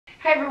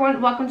Hi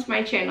everyone, welcome to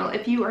my channel.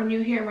 If you are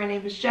new here, my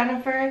name is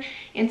Jennifer,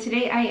 and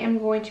today I am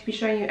going to be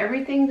showing you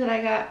everything that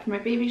I got for my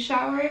baby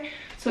shower.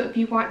 So if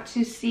you want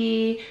to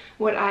see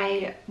what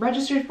I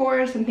registered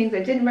for, some things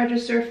I didn't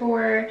register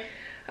for,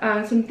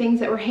 some things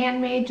that were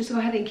handmade, just go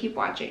ahead and keep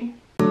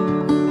watching.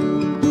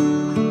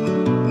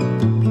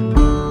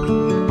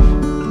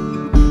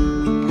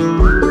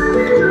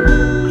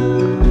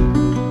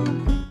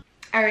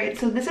 Alright,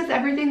 so this is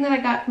everything that I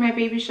got for my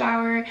baby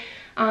shower.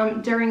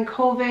 During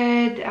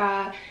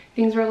COVID,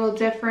 things were a little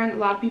different. A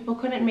lot of people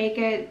couldn't make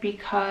it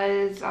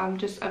because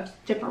just of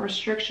different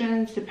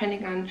restrictions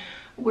depending on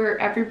where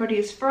everybody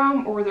is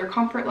from or their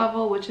comfort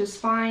level, which is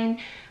fine.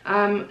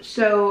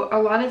 So a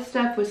lot of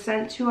stuff was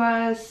sent to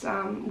us,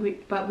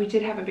 but we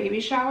did have a baby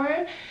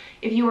shower.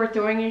 If you are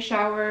throwing a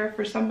shower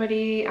for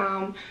somebody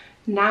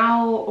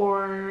now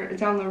or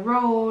down the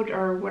road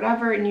or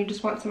whatever, and you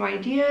just want some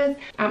ideas,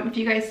 if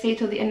you guys stay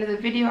till the end of the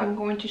video, I'm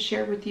going to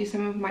share with you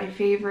some of my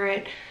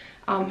favorite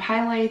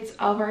highlights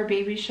of our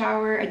baby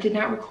shower. I did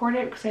not record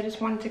it because I just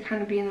wanted to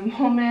kind of be in the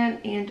moment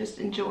and just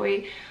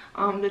enjoy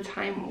the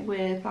time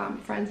with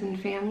friends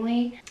and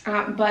family.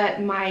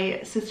 But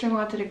my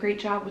sister-in-law did a great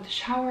job with the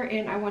shower,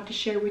 and I want to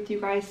share with you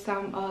guys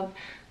some of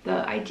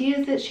the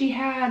ideas that she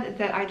had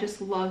that I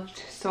just loved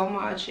so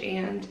much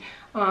and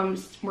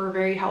were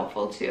very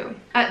helpful too.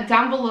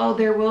 Down below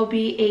there will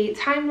be a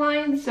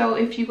timeline, so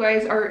if you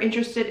guys are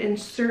interested in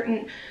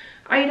certain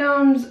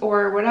items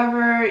or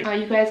whatever,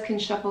 you guys can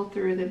shuffle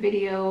through the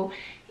video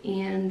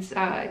and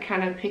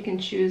kind of pick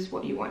and choose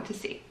what you want to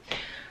see.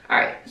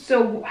 Alright,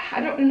 so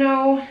I don't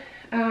know,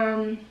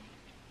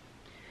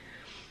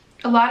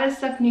 a lot of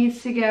stuff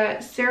needs to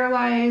get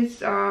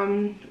sterilized,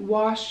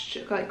 washed,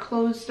 like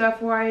clothes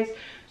stuff wise,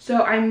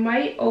 so I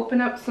might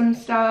open up some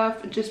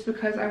stuff just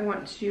because I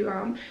want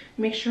to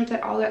make sure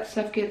that all that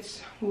stuff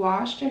gets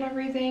washed and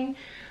everything.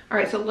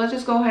 Alright, so let's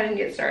just go ahead and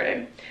get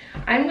started.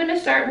 I'm going to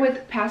start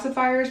with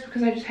pacifiers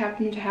because I just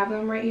happen to have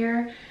them right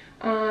here.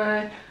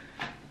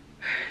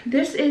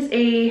 This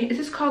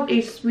is called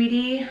a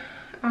Sweetie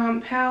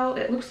Pal.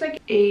 It looks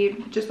like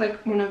just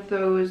like one of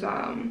those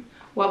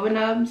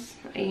Wubba-Nubs,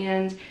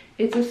 and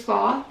it's a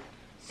sloth.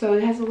 So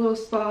it has a little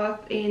sloth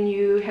and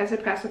it has a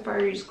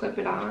pacifier, you just clip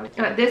it on.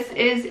 This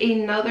is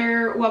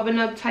another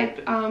Wubba-Nub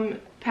type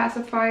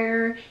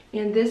pacifier,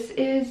 and this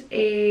is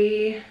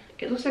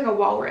it looks like a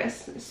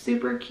walrus. It's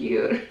super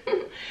cute.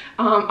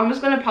 I'm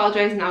just going to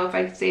apologize now if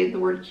I say the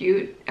word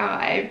cute.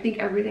 I think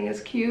everything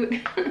is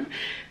cute.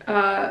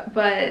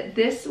 But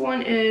this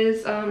one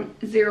is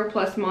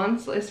 0+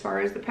 months as far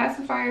as the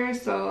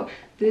pacifiers, so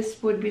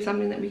this would be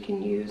something that we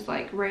can use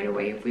like right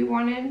away if we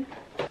wanted.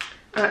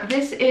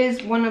 This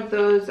is one of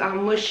those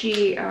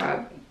mushy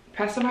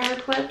pacifier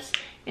clips,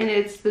 and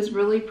it's this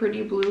really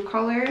pretty blue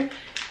color,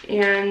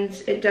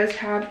 and it does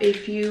have a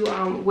few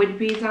wood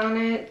beads on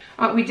it.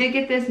 We did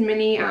get this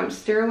mini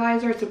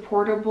sterilizer. It's a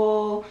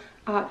portable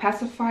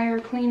pacifier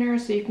cleaner,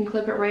 so you can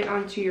clip it right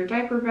onto your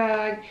diaper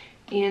bag,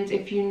 and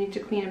if you need to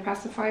clean a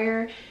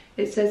pacifier,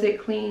 it says it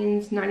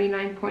cleans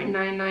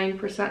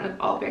 99.99% of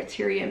all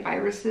bacteria and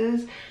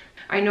viruses.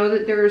 I know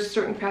that there's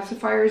certain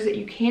pacifiers that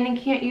you can and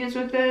can't use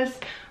with this,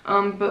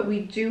 but we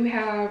do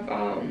have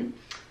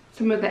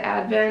some of the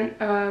Advent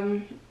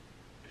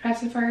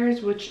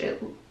pacifiers, which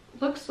it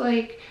looks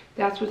like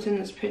that's what's in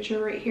this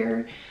picture right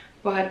here,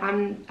 but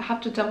I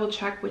have to double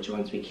check which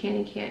ones we can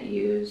and can't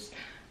use,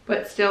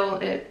 but still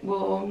it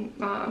will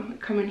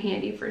come in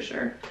handy for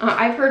sure.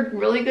 I've heard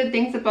really good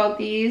things about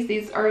these.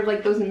 These are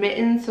like those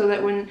mittens, so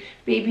that when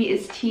baby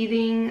is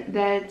teething,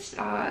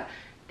 that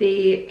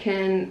they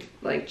can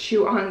like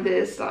chew on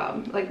this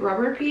like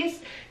rubber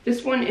piece.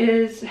 This one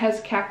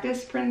has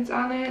cactus prints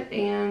on it,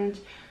 and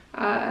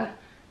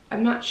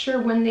I'm not sure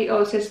when it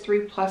says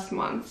 3+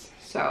 months.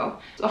 So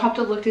I'll have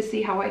to look to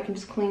see how I can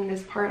just clean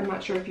this part. I'm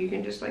not sure if you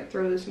can just like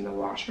throw this in the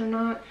wash or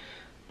not,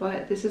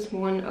 but this is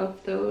one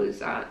of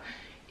those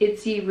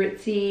itsy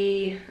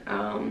ritzy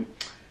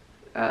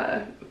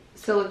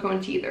silicone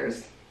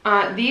teethers.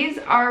 These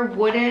are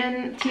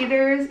wooden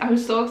teethers. I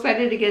was so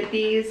excited to get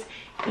these,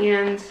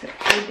 and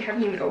I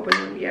haven't even opened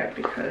them yet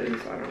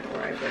because I don't know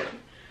why,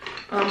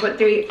 but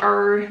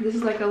this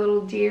is like a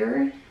little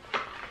deer.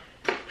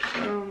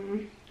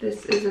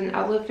 This is an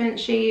elephant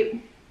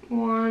shape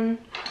one.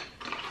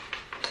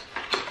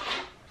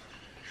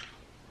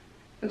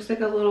 Looks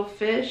like a little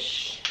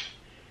fish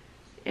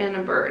and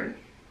a bird,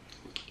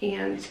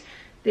 and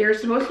they're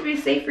supposed to be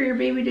safe for your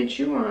baby to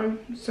chew on.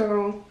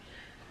 So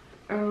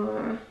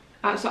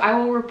so I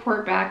will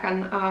report back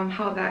on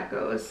how that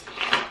goes.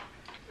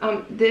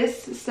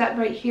 This set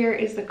right here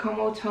is the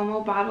Como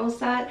Tomo bottle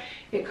set.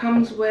 It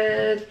comes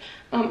with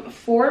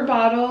 4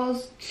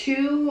 bottles.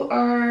 2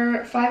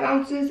 are 5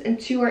 ounces and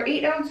 2 are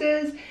 8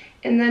 ounces.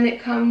 And then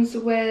it comes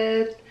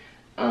with,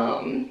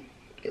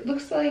 it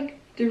looks like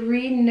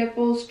 3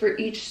 nipples for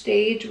each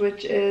stage,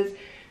 which is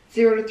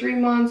 0 to 3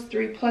 months,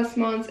 3+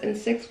 months, and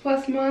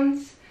 6+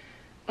 months.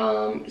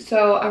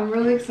 So I'm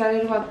really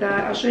excited about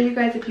that. I'll show you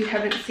guys if you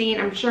haven't seen.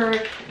 I'm sure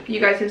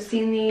you guys have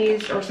seen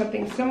these or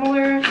something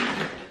similar.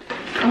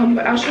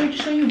 But I'll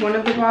show you one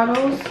of the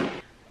bottles.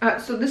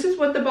 So this is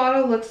what the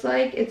bottle looks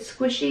like. It's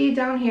squishy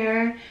down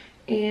here,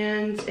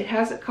 and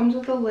it comes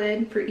with a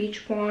lid for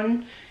each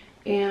one,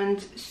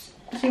 and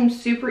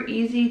seems super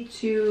easy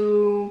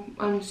to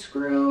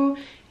unscrew,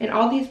 and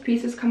all these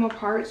pieces come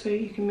apart so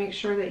you can make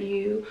sure that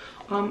you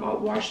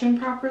wash them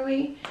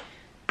properly.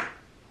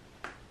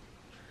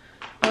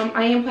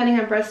 I am planning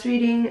on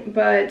breastfeeding,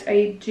 but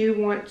I do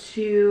want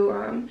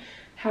to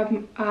have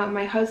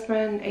my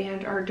husband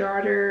and our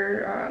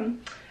daughter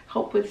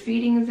help with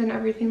feedings and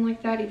everything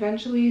like that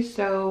eventually,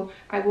 so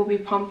I will be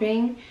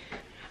pumping.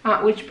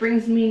 Which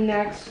brings me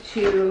next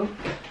to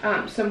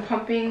some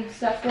pumping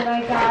stuff that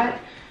I got.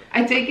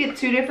 I did get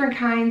 2 different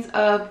kinds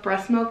of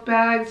breast milk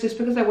bags just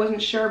because I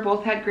wasn't sure.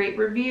 Both had great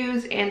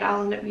reviews and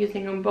I'll end up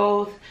using them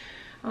both.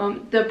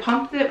 The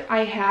pump that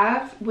I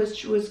have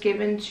was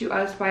given to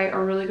us by a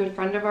really good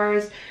friend of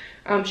ours.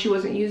 She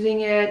wasn't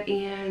using it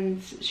and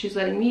she's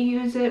letting me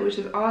use it, which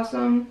is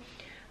awesome.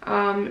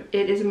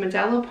 It is a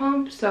Medela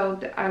pump, so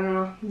I don't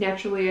know,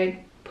 naturally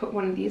I put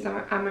one of these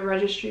on my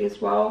registry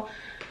as well.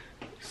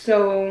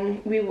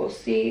 So we will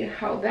see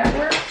how that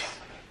works.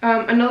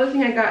 Another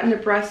thing I got in the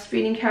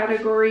breastfeeding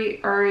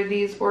category are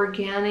these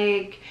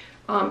organic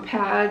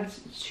pads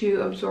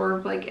to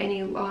absorb like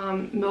any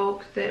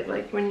milk that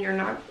like when you're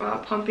not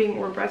pumping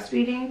or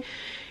breastfeeding,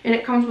 and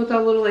it comes with a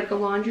little like a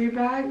laundry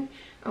bag,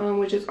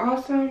 which is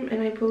awesome.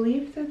 And I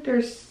believe that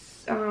there's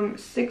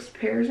 6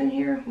 pairs in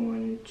here.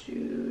 1,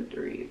 2,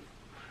 3.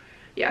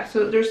 Yeah,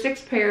 so there's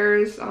 6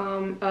 pairs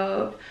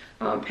of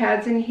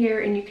pads in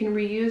here, and you can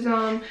reuse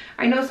them.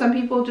 I know some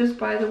people just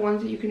buy the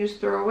ones that you can just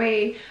throw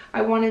away.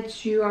 I wanted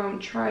to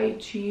try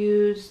to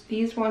use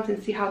these ones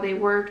and see how they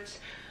worked.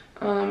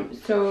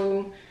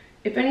 So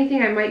if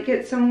anything, I might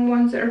get some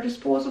ones that are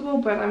disposable,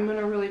 but I'm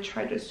gonna really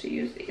try just to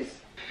use these.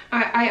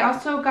 I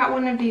also got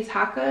one of these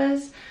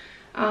Hakas,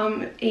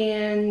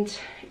 and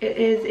it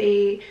is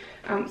a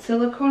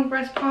silicone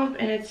breast pump,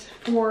 and it's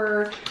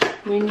for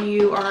when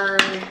you are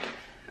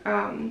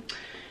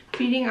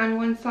feeding on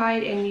one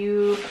side and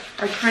you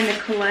are trying to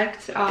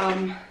collect the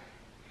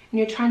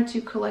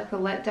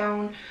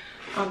letdown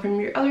from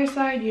your other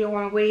side. You don't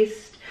want to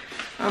waste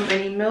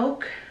any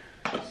milk.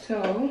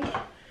 So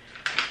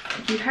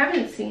if you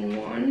haven't seen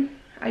one,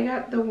 I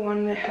got the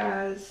one that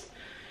has,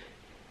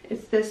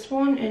 it's this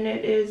one, and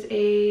it is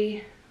a,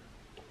 I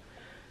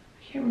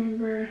can't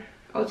remember,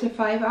 oh, it's a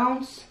 5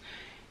 ounce,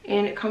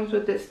 and it comes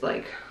with this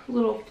like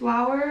little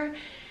flower.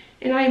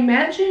 And I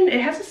imagine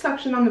it has a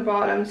suction on the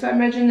bottom, so I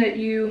imagine that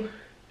you,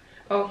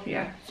 oh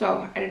yeah,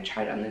 so I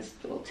tried on this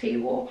little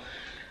table.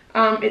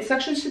 It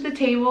suctions to the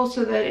table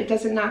so that it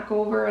doesn't knock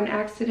over on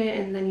accident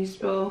and then you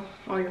spill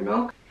all your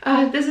milk.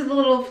 This is the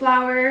little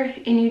flower,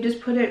 and you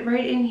just put it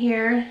right in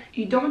here.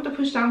 You don't have to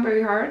push down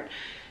very hard,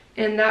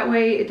 and that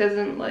way it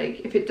doesn't, like,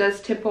 if it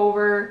does tip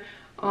over,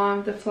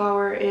 the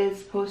flower is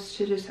supposed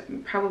to just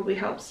probably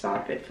help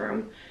stop it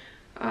from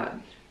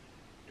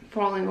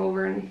falling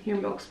over and your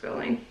milk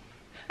spilling.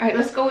 All right,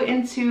 let's go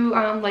into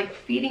like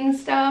feeding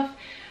stuff.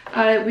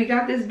 We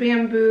got this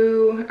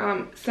bamboo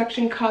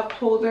suction cup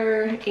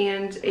holder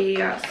and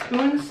a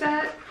spoon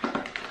set,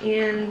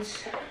 and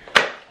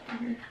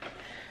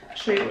I'll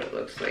show you what it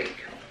looks like.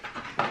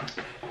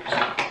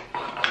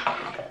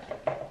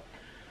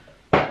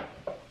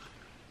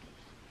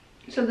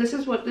 So this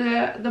is what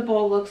the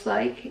bowl looks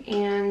like,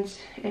 and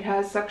it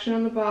has suction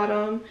on the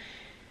bottom.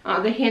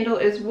 The handle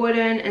is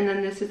wooden, and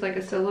then this is like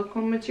a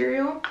silicone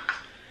material.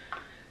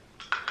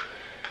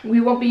 We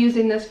won't be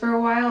using this for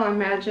a while, I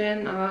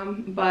imagine,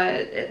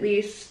 but at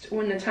least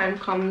when the time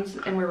comes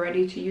and we're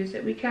ready to use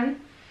it, we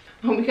can.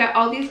 We got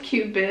all these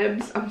cute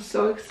bibs. I'm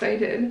so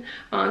excited.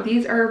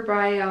 These are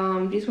by,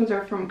 these ones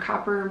are from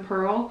Copper and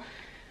Pearl.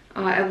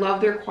 I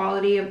love their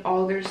quality of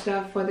all their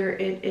stuff, whether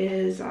it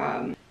is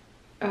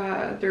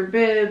their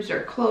bibs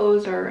or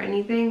clothes or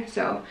anything.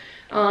 So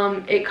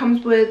it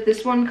comes with,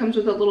 this one comes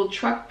with a little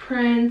truck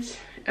print,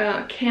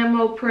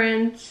 camo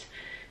print.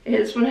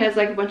 This one has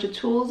like a bunch of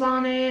tools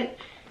on it.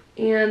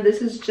 And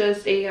this is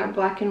just a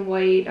black and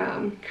white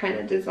kind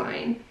of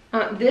design.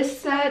 This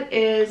set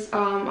is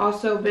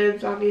also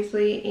Bibs,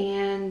 obviously,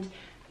 and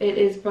it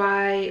is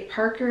by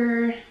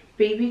Parker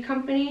Baby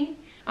Company.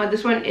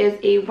 This one is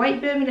a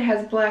white bib, and it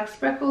has black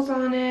speckles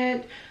on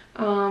it.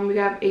 We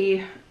have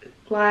a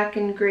black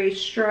and gray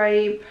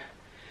stripe.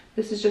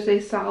 This is just a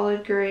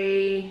solid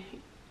gray,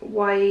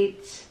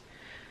 white,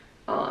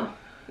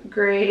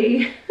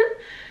 gray.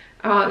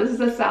 This is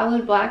a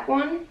solid black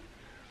one.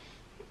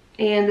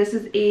 And this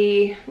is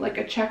like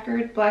a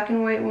checkered black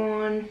and white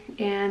one,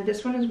 and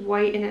this one is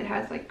white and it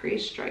has like gray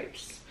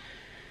stripes.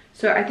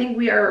 So I think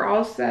we are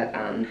all set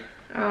on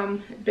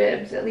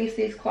bibs, at least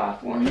these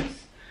cloth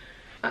ones.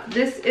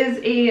 This is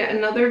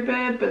another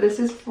bib, but this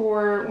is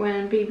for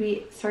when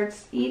baby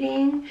starts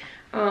eating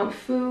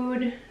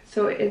food.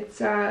 So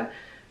it's I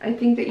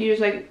think that you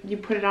just like, you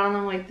put it on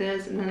them like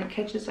this, and then it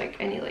catches like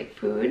any like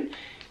food.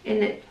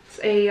 And it's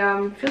a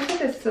feels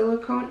like a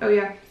silicone, oh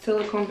yeah,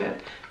 silicone bib.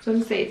 So I'm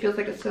gonna say it feels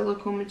like a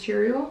silicone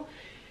material.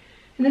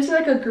 And this is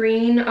like a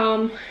green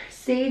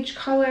sage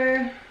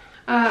color.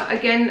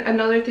 Again,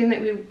 another thing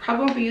that we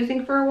probably won't be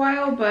using for a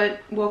while, but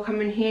will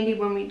come in handy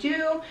when we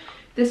do.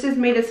 This is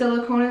made of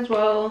silicone as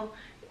well,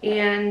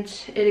 and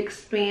it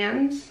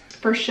expands.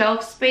 For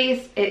shelf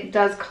space, it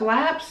does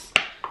collapse,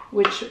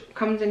 which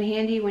comes in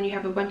handy when you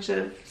have a bunch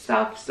of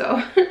stuff.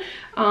 So,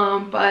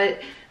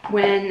 but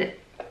when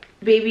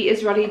baby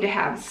is ready to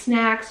have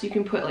snacks, you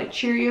can put like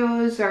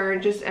Cheerios or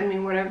just, I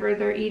mean, whatever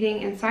they're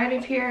eating inside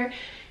of here,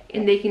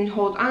 and they can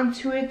hold on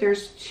to it.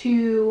 There's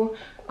two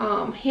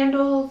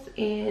handles,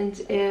 and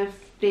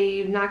if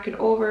they knock it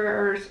over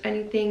or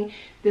anything,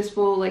 this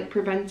will like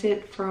prevent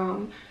it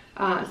from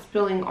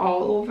spilling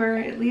all over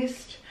at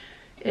least.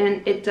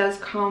 And it does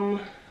come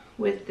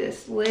with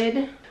this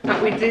lid.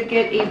 We did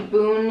get a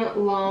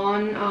Boone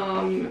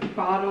Lawn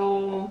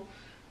bottle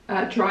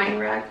drying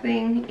rack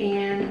thing,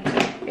 and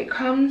it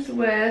comes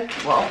with,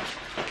 well,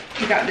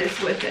 we got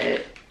this with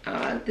it.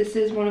 This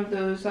is one of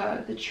those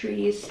the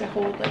trees to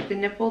hold like the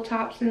nipple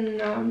tops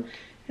and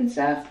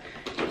stuff.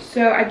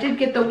 So I did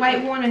get the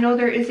white one. I know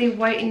there is a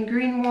white and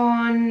green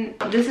one.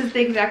 This is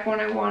the exact one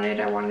I wanted.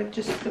 I wanted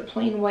just the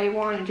plain white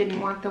one. I didn't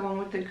want the one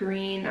with the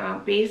green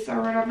base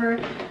or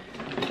whatever.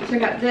 So I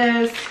got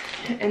this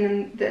and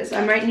then this.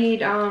 I might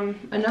need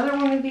another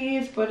one of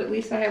these, but at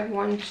least I have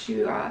one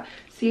to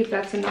see if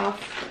that's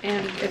enough,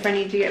 and if I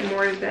need to get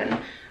more,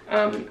 then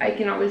I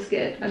can always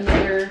get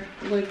another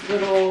like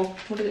little,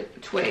 what is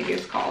it, twig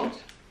is called.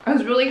 I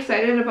was really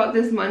excited about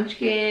this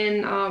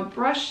Munchkin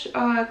brush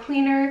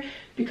cleaner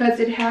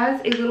because it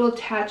has a little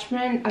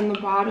attachment on the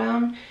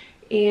bottom,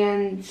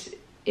 and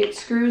it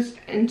screws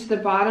into the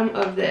bottom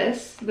of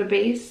this, the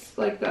base,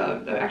 like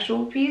the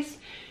actual piece.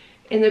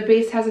 And the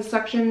base has a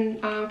suction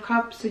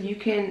cup, so you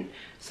can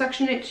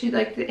suction it to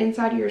like the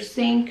inside of your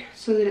sink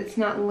so that it's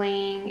not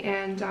laying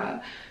and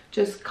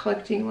just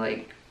collecting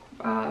like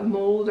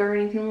mold or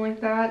anything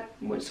like that,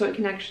 so it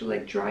can actually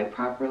like dry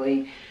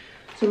properly.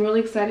 So I'm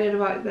really excited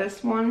about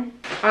this one.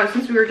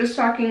 Since we were just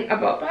talking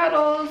about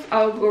bottles,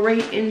 I'll go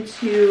right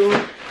into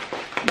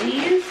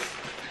these.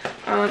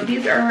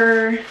 These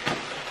are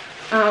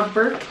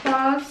Burp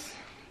cloths.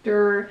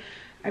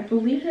 I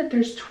believe that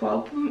there's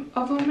 12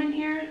 of them in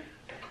here.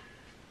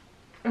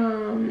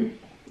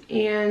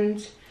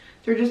 And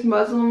they're just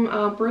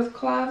Muslim birth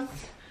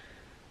cloths,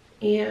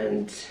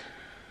 and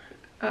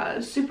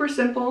super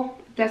simple.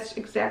 That's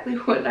exactly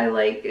what I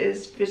like,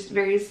 is just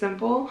very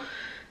simple.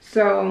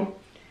 So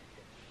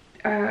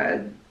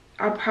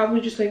I'll probably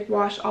just like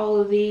wash all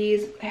of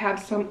these, have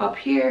some up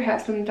here,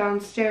 have some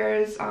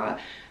downstairs,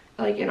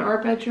 like in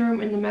our bedroom,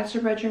 in the master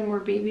bedroom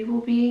where baby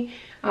will be.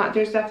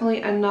 There's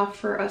definitely enough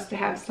for us to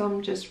have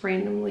some just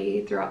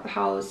randomly throughout the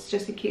house,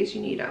 just in case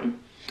you need them.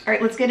 All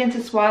right, let's get into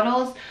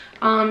Swaddles.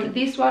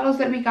 These Swaddles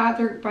that we got,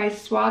 they're by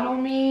Swaddle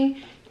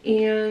Me,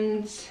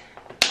 and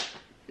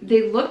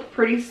they look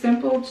pretty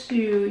simple to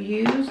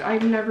use.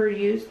 I've never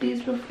used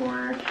these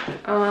before.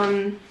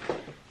 And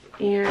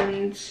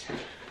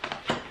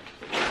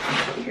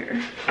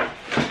here.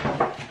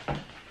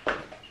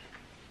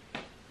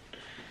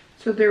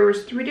 So there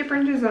was 3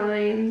 different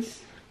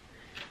designs,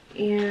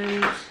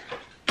 and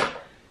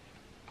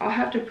I'll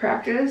have to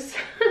practice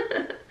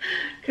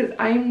because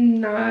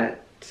I'm not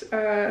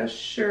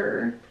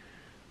sure.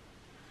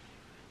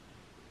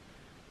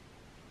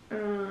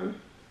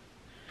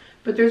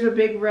 But there's a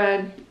big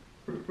red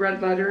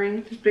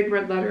lettering. There's big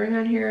red lettering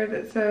on here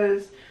that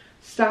says,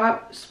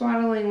 "Stop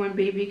swaddling when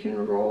baby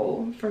can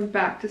roll from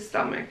back to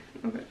stomach."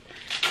 Okay,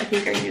 I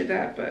think I knew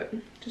that, but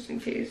just in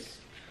case.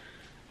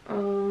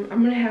 I'm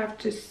gonna have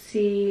to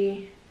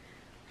see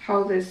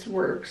how this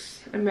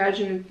works. I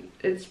imagine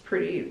it's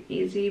pretty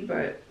easy,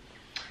 but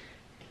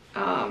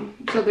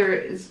so there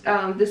is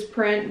this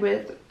print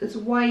with it's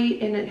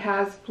white, and it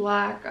has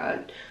black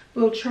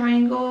little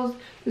triangles.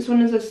 This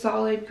one is a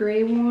solid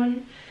gray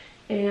one,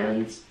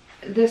 and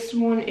this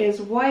one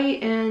is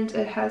white, and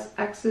it has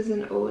X's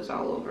and O's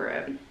all over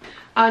it.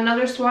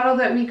 Another swaddle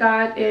that we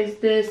got is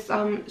this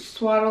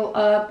Swaddle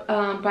Up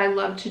by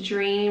Love to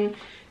Dream.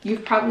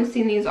 You've probably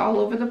seen these all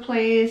over the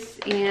place,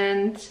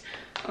 and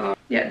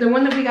yeah, the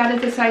one that we got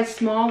is a size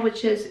small,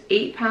 which is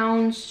 8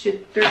 pounds to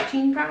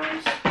 13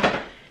 pounds.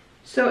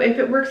 So if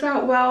it works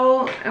out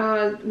well,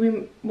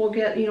 we will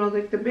get, you know,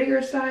 like the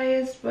bigger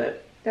size,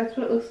 but that's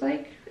what it looks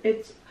like.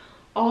 It's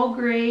all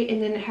gray,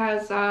 and then it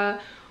has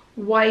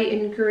white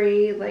and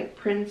gray like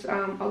prints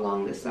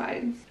along the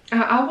sides.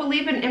 I will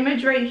leave an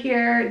image right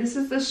here. This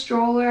is the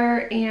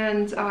stroller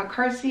and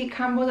car seat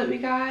combo that we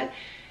got.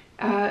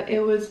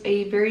 It was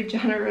a very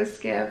generous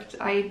gift.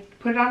 I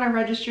put it on our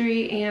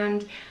registry,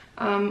 and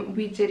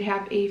we did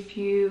have a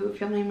few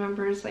family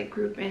members like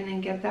group in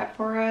and get that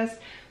for us.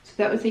 So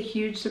that was a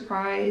huge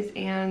surprise,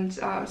 and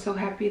so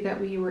happy that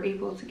we were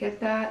able to get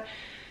that.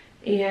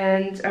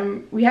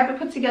 And we have it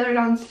put together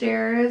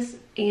downstairs,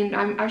 and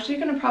I'm actually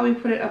going to probably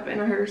put it up in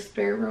our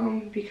spare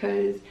room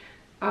because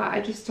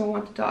I just don't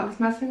want the dogs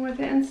messing with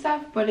it and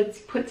stuff. But it's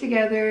put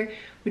together.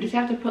 We just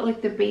have to put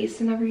like the base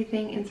and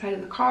everything inside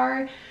of the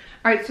car.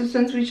 Alright, so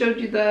since we showed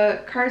you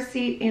the car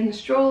seat and the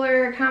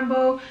stroller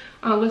combo,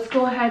 let's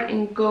go ahead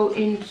and go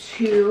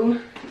into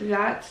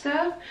that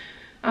stuff.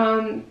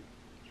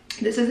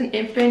 This is an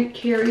infant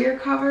carrier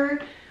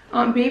cover.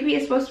 Baby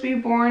is supposed to be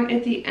born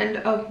at the end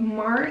of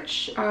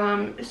March.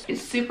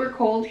 It's super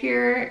cold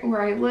here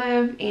where I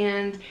live,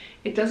 and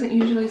it doesn't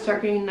usually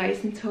start getting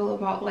nice until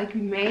about like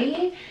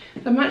May.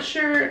 So I'm not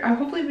sure.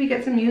 Hopefully we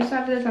get some use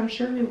out of this. I'm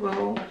sure we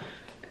will.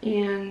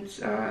 And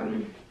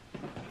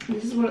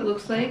this is what it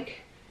looks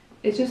like.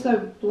 It's just a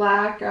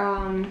black,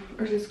 or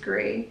is this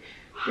gray?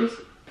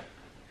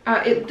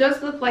 It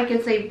does look like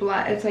it's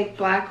like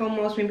black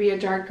almost, maybe a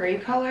dark gray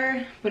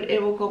color, but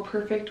it will go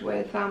perfect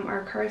with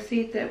our car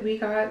seat that we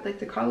got, like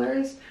the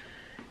colors.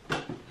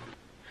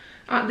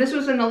 This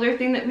was another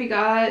thing that we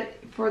got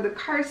for the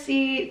car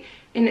seat,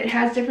 and it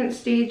has different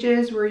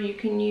stages where you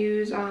can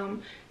use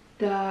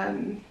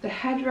the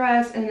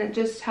headrest, and it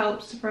just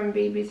helps from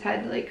baby's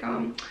head, like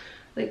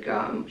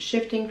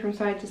shifting from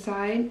side to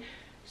side.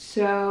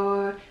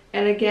 So,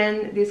 and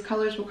again, these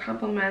colors will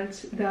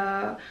complement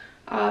the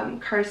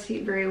car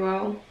seat very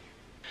well.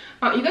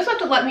 You guys have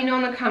to let me know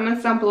in the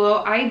comments down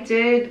below. I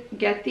did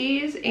get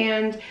these,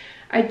 and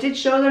I did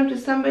show them to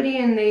somebody,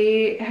 and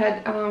they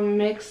had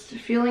mixed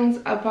feelings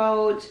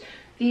about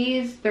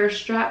these. They're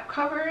strap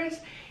covers,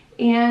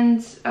 and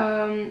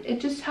it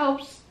just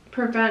helps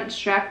prevent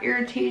strap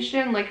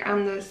irritation, like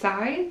on the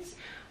sides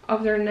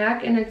of their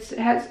neck. And it's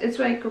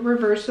like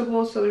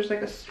reversible, so there's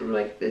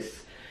like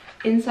this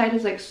inside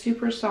is like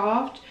super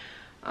soft.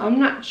 I'm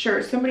not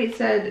sure. Somebody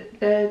said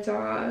that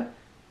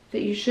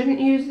that you shouldn't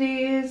use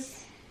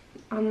these.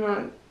 I'm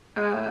not.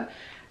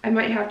 I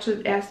might have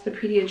to ask the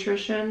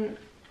pediatrician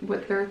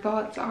what their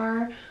thoughts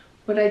are.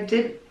 But I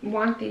did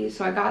want these,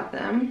 so I got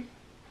them,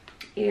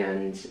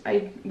 and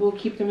I will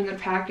keep them in the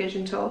package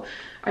until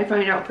I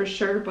find out for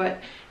sure. But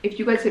if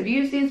you guys have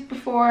used these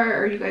before,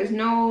 or you guys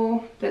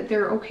know that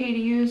they're okay to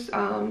use,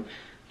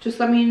 just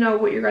let me know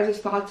what your guys'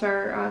 thoughts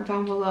are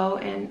down below.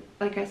 And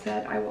like I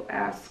said, I will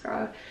ask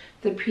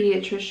the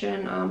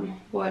pediatrician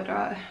what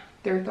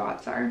their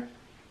thoughts are.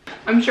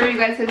 I'm sure you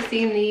guys have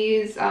seen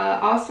these.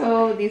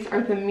 Also, these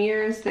are the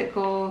mirrors that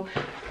go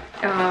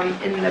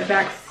in the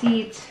back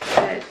seat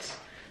that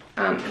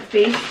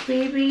face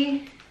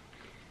baby,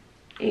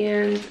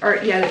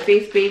 the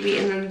face baby,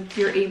 and then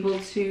you're able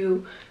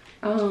to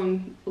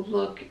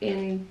look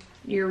in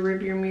your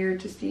rearview mirror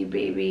to see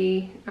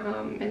baby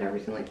and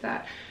everything like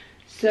that.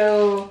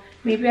 So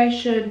maybe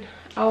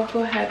I'll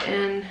go ahead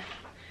and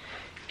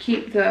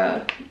keep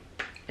the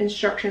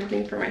instruction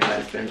thing for my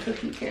husband so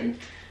he can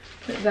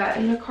put that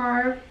in the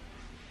car.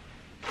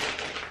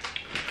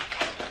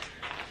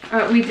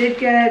 We did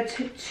get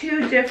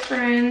 2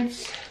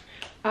 different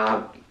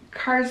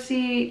car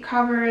seat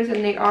covers,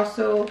 and they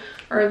also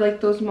are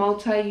like those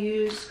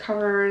multi-use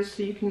covers,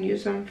 so you can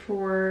use them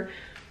for,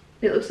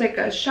 it looks like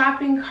a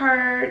shopping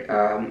cart,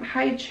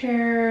 high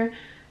chair,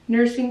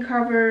 nursing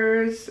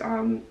covers.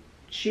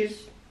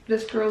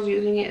 This girl's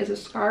using it as a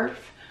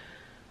scarf,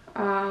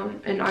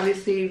 and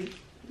obviously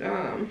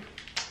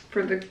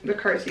for the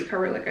car seat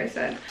cover, like I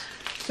said.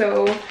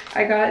 So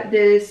I got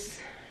this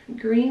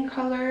green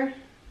color,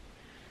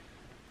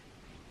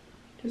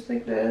 just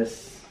like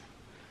this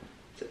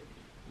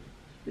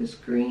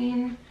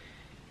green,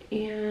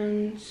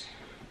 and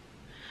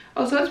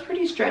oh, so it's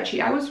pretty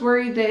stretchy. I was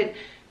worried that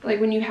like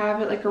when you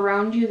have it like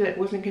around you that it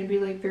wasn't going to be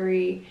like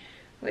very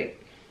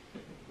like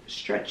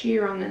stretchy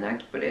around the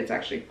neck, but it's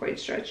actually quite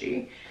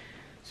stretchy.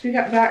 So we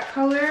got that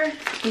color,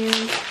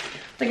 and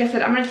like I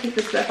said, I'm going to take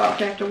this stuff out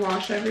because I have to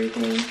wash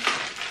everything.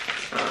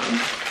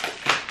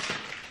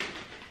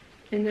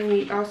 And then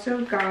we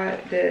also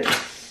got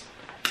this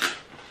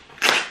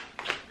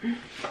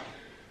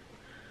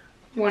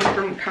one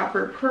from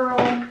Copper Pearl,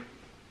 and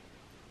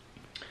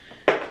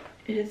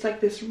it's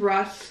like this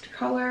rust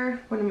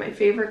color, one of my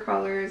favorite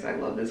colors. I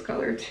love this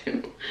color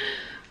too.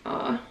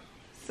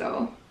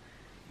 So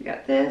we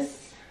got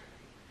this,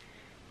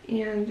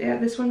 and yeah,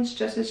 this one's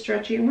just as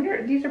stretchy. I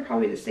wonder, these are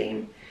probably the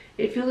same.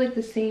 It feels like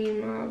the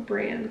same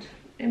brand,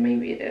 and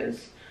maybe it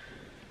is.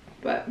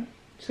 But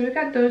so we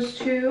got those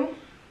 2.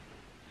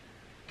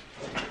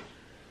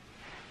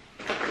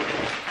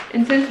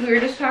 And since we were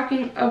just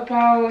talking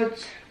about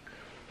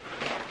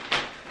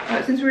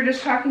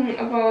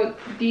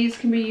these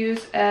can be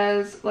used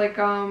as like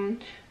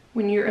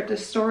when you're at the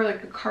store,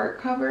 like a cart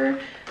cover,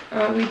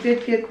 we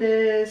did get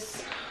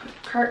this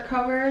cart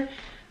cover.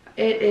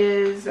 It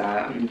is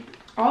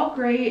all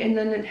gray, and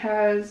then it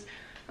has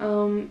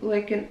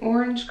like an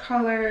orange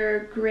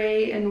color,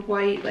 gray and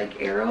white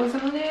like arrows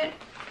on it.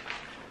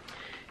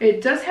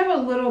 It does have a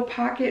little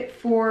pocket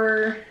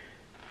for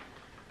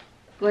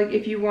like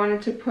if you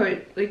wanted to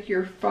put like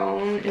your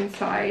phone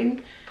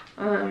inside.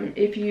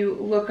 If you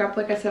look up,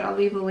 like I said, I'll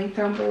leave a link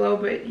down below,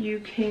 but you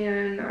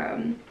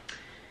can,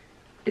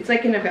 it's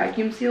like in a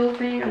vacuum seal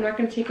thing. I'm not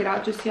going to take it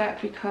out just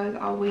yet because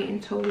I'll wait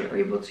until we're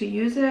able to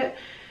use it.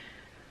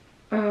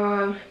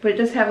 But it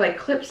does have like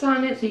clips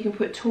on it, so you can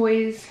put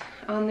toys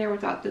on there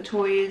without the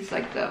toys,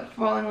 like the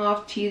falling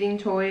off teething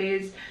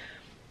toys.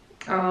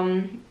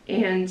 And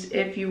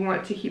if you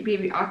want to keep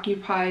baby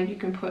occupied, you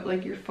can put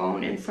like your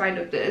phone inside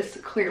of this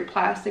clear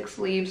plastic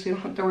sleeve, so you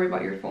don't have to worry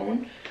about your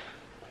phone.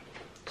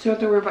 So you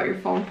don't have to worry about your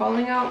phone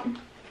falling out.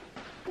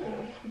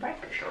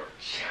 Biker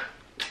shorts.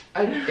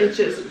 It's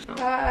just...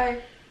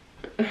 Bye.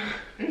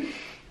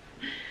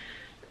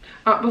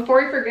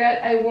 Before I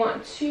forget, I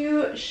want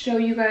to show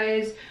you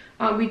guys,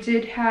 we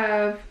did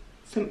have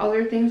some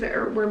other things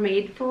that were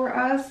made for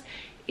us,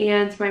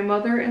 and my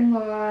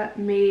mother-in-law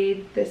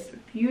made this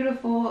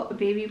beautiful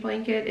baby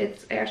blanket.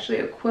 It's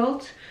actually a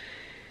quilt,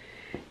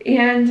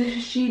 and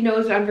she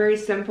knows I'm very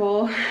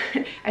simple.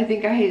 I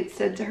think I had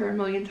said to her a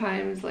million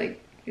times, like,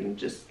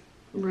 just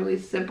really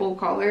simple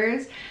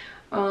colors,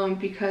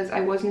 because I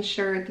wasn't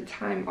sure at the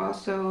time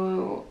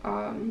also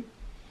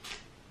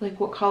like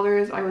what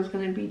colors I was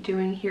going to be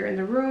doing here in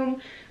the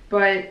room,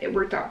 but it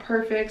worked out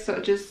perfect.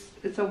 So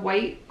it's a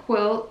white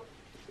quilt,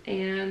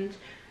 and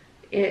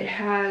it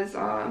has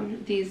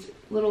these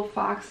little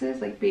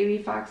foxes, like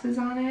baby foxes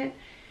on it,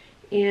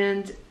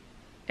 and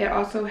it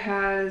also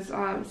has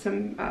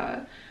some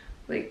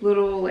like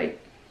little, like,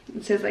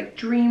 it says like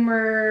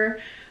dreamer,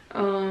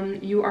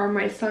 you are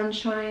my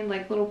sunshine,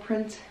 like little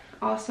print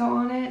also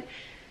on it,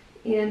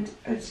 and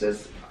it's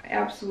just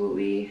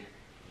absolutely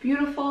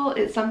beautiful.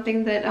 It's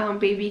something that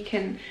baby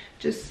can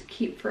just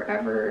keep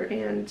forever,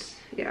 and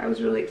yeah, I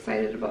was really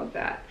excited about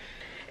that.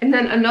 And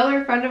then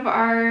another friend of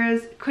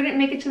ours couldn't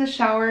make it to the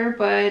shower,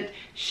 but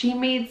she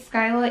made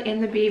Skyla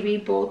and the baby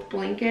both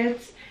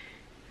blankets.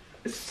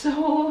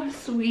 So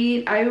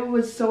sweet. I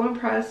was so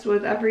impressed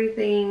with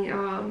everything,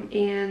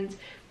 and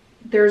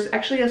there's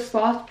actually a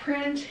sloth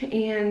print,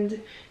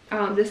 and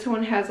this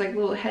one has like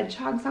little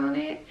hedgehogs on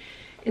it,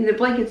 and the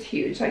blanket's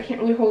huge, so I can't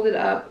really hold it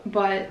up,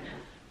 but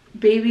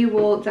baby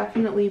will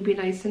definitely be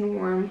nice and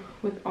warm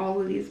with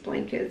all of these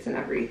blankets and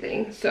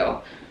everything.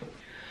 So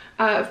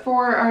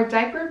for our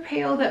diaper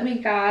pail that we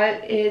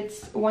got,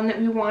 it's one that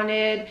we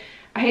wanted.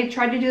 I had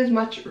tried to do as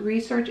much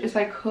research as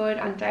I could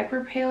on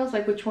diaper pails,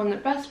 like which one the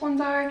best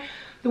ones are.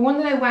 The one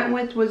that I went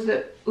with was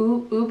the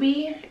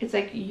Ubi. It's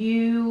like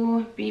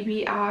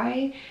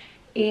UBBI,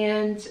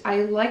 and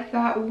I like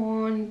that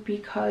one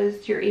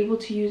because you're able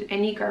to use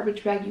any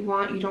garbage bag you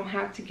want. You don't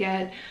have to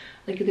get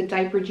like the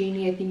Diaper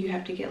Genie. I think you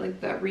have to get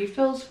like the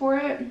refills for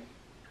it.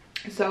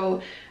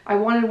 So I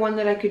wanted one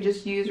that I could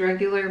just use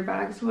regular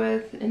bags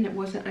with, and it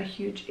wasn't a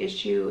huge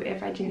issue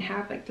if I didn't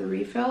have like the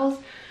refills.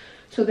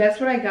 So that's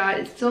what I got.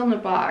 It's still in the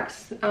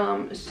box,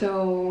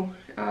 so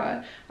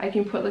I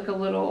can put like a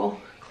little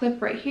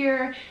clip right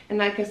here, and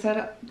like I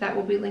said, that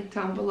will be linked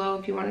down below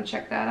if you want to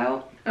check that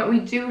out. We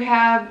do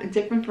have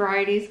different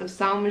varieties of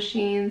sound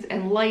machines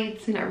and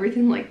lights and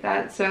everything like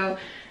that, so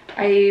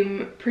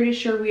I'm pretty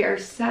sure we are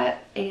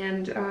set,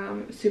 and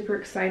super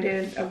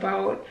excited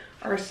about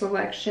our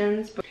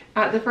selections.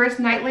 The first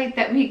nightlight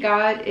that we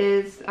got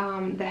is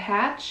the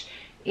Hatch,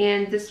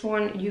 and this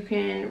one you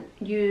can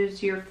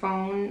use your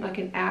phone, like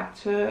an app,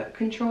 to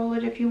control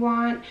it if you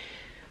want.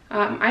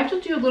 I have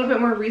to do a little bit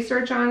more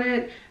research on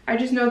it. I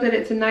just know that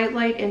it's a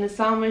nightlight and a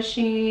sound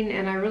machine,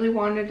 and I really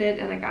wanted it,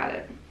 and I got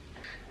it.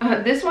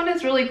 This one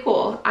is really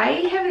cool.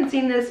 I haven't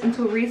seen this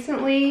until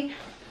recently.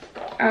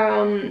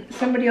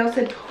 Somebody else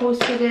had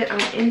posted it on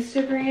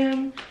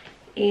Instagram,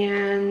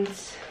 and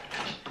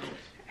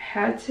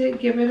had to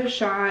give it a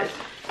shot.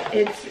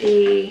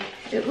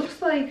 It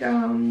looks like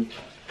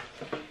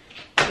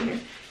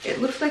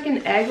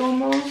an egg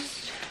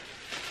almost,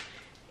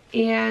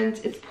 and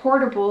it's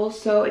portable,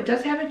 so it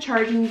does have a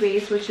charging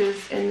base, which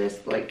is in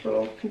this like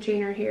little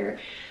container here.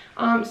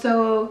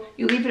 So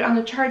you leave it on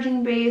the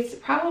charging base,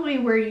 probably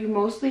where you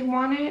mostly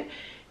want it,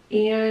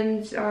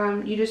 and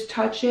you just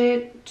touch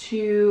it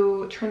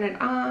to turn it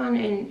on,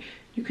 and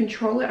you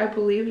control it, I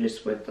believe,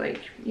 just with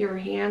like your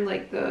hand,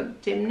 like the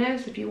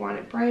dimness, if you want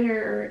it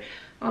brighter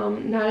or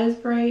not as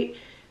bright.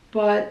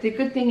 But the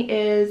good thing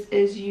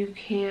is you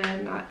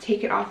can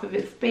take it off of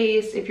its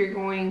base if you're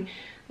going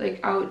like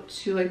out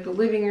to like the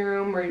living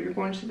room, or you're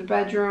going to the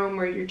bedroom,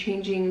 or you're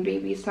changing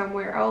baby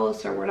somewhere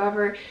else or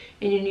whatever,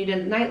 and you need a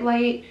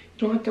nightlight. You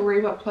don't have to worry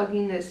about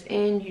plugging this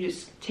in. You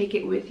just take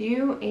it with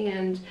you,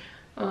 and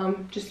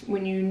just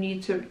when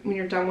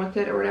you're done with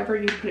it or whatever,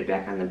 you put it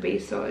back on the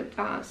base so it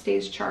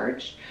stays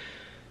charged.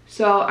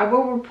 So I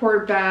will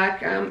report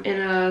back in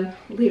a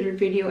later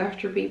video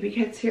after baby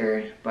gets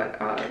here,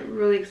 but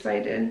really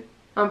excited.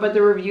 But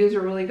the reviews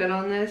are really good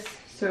on this,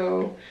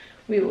 so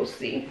we will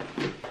see.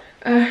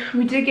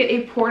 We did get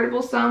a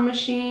portable sound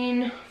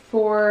machine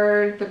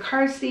for the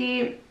car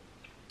seat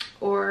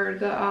or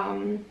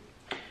the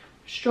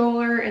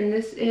stroller, and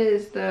this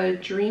is the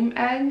Dream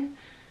Egg.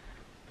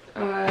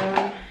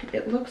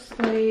 It looks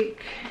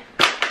like,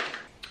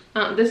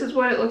 this is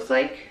what it looks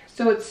like.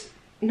 So it's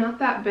not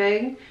that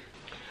big.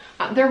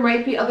 There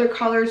might be other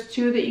colors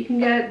too that you can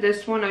get.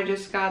 This one, I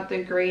just got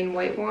the gray and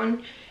white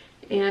one,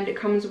 and it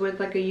comes with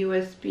like a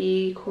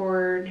USB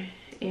cord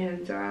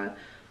and a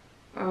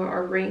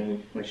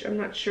ring, which I'm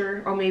not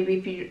sure. Or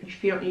maybe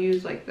if you don't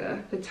use like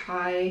the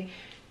tie,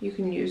 you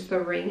can use the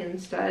ring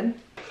instead.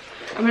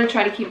 I'm gonna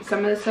try to keep some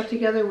of this stuff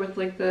together with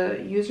like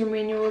the user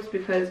manuals,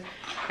 because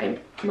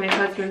my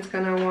husband's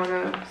gonna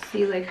wanna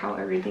see like how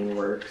everything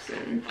works.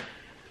 And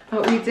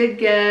we did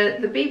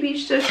get the baby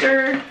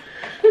shusher.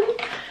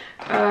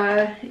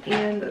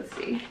 And let's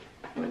see,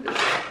 what is this?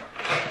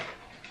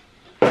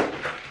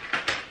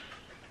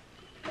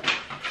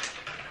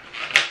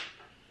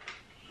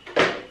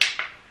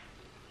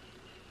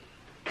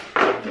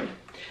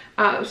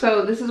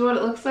 So this is what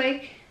it looks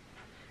like,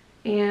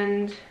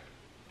 and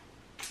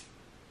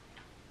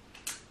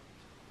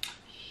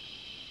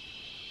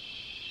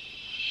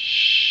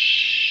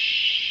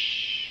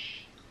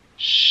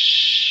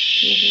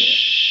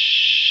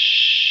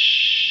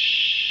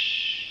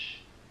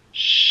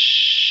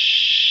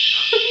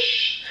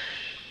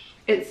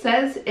it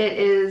says it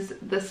is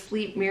the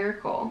sleep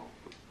miracle.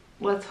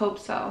 Let's hope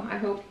so. I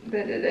hope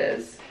that it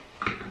is.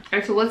 All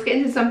right, so let's get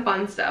into some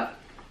fun stuff.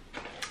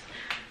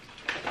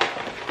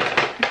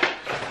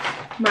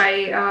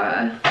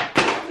 My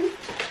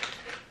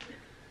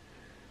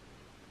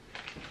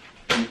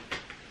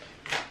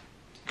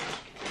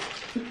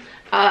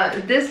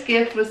this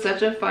gift was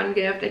such a fun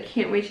gift. I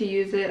can't wait to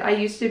use it. I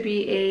used to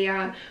be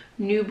a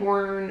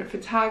newborn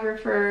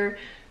photographer,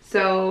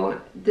 so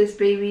this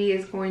baby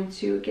is going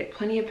to get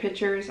plenty of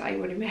pictures, I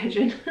would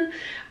imagine.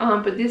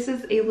 But this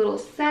is a little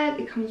set.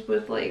 It comes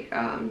with like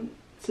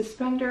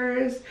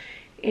suspenders,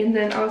 and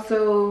then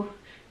also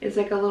it's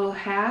like a little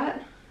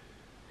hat.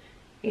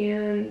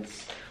 And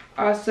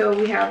also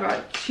we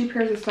have 2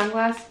 pairs of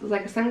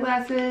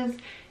sunglasses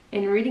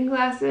and reading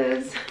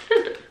glasses.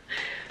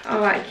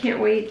 Oh, I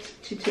can't wait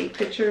to take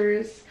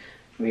pictures.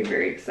 It'll be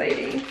very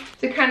exciting.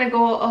 To kind of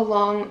go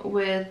along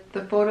with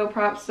the photo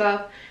prop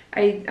stuff,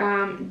 I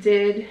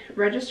did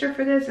register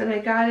for this, and I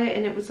got it,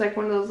 and it was like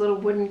one of those little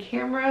wooden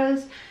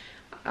cameras.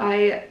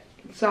 I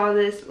saw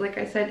this, like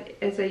I said,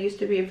 as I used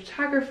to be a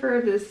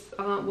photographer, this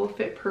will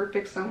fit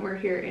perfect somewhere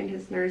here in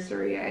his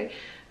nursery.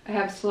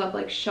 I still have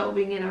like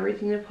shelving and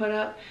everything to put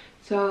up,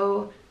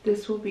 so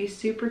this will be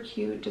super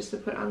cute just to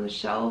put on the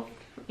shelf,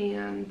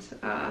 and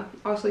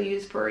also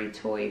use for a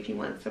toy if he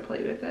wants to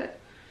play with it.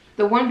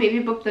 The one baby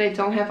book that I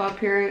don't have up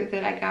here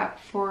that I got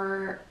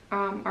for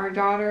our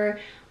daughter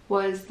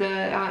was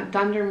the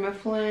Dunder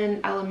Mifflin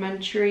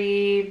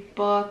Elementary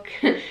book.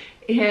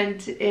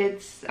 And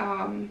it's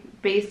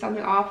based on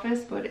The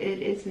Office, but it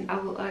is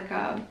like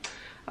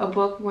a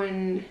book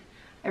when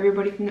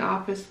everybody from The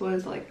Office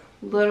was like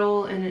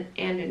little and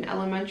in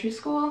elementary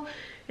school.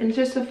 And it's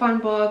just a fun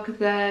book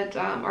that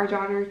our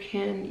daughter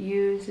can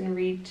use and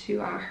read to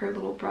her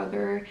little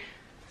brother.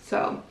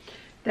 So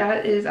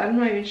that is, I'm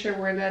not even sure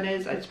where that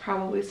is. It's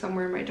probably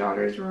somewhere in my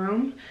daughter's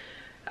room.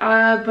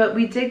 But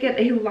we did get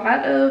a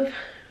lot of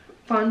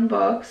fun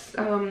books.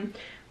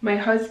 My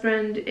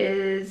husband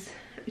is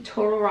a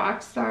total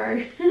rock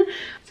star.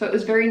 So it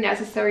was very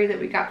necessary that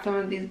we got some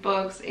of these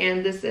books,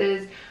 and this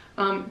is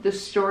The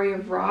Story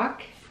of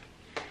Rock.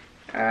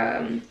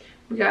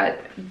 We got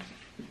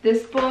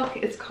this book.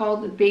 It's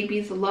called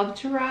Babies Love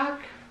to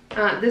Rock.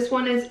 This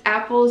one is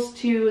Apples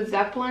to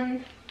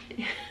Zeppelin.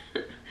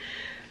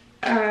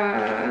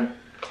 And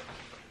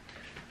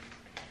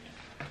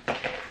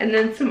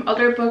then some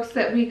other books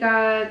that we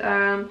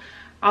got.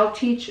 I'll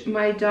Teach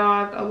My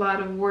Dog a Lot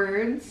of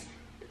Words.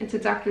 It's a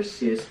Dr.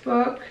 Seuss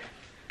book.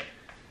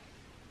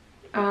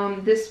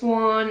 This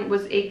one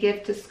was a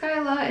gift to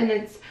Skyla, and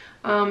it's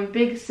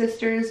Big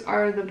Sisters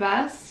Are the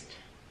Best.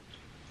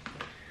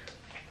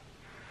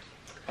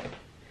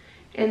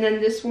 And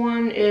then this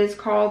one is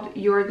called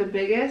You're the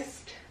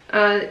Biggest.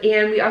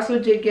 And we also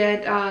did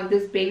get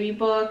this baby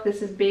book.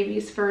 This is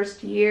Baby's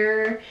First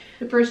Year.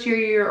 The first year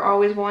you're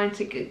always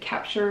wanting to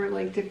capture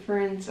like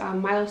different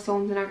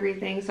milestones and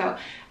everything. So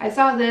I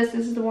saw this.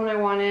 This is the one I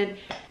wanted.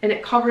 And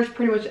it covers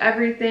pretty much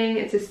everything.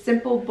 It's a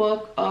simple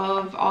book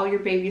of all your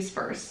baby's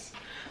firsts.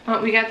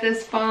 We got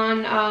this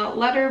fun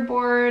letter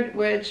board,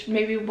 which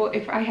maybe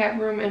if I have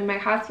room in my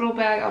hospital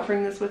bag, I'll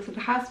bring this with to the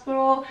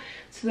hospital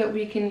so that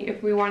we can,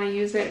 if we want to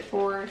use it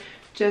for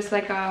just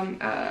like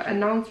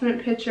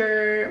announcement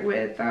picture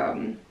with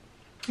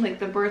like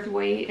the birth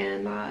weight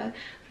and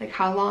like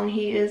how long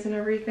he is and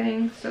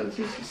everything. So this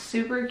is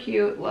super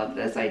cute. Love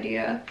this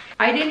idea.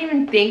 I didn't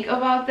even think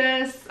about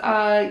this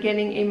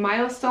getting a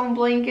milestone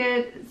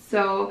blanket,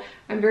 so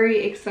I'm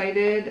very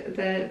excited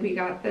that we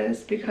got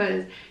this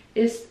because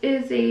this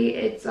is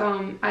it's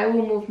I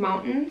Will Move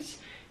Mountains,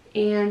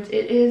 and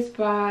it is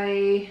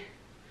by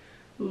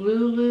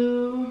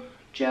Lulu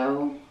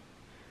Joe,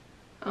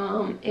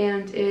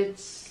 and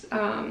it's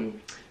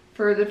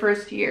for the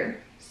first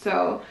year,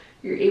 so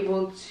you're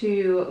able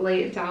to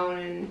lay it down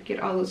and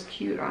get all those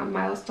cute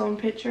milestone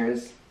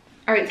pictures.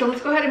 All right, so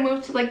let's go ahead and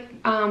move to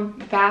like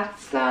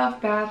bath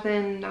stuff, bath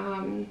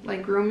and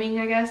like grooming,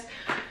 I guess.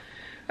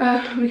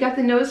 We got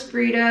the nose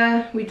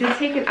Frida. We did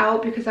take it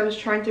out because I was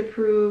trying to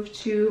prove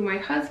to my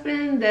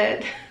husband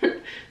that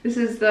this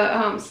is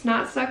the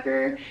snot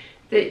sucker,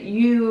 that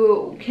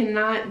you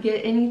cannot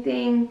get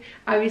anything.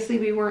 Obviously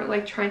we weren't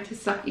like trying to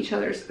suck each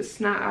other's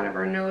snot out of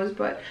our nose,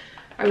 but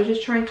I was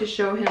just trying to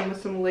show him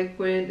with some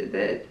liquid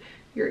that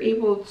you're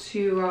able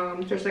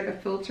to, there's like a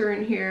filter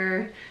in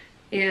here,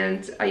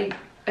 and I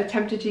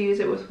attempted to use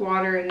it with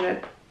water and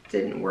that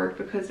didn't work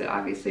because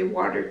obviously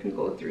water can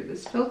go through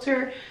this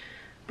filter.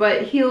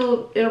 But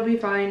it'll be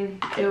fine.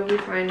 It'll be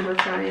fine. We're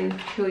fine.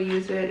 He'll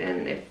use it,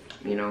 and if,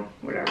 you know,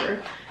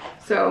 whatever.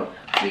 So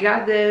we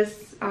got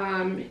this,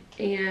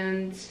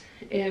 and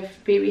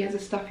if baby has a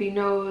stuffy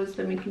nose,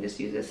 then we can just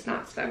use a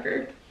snot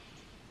sucker.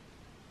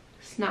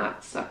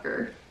 Snot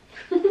sucker.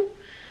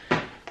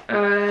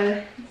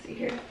 Let's see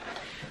here.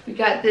 We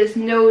got this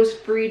Nose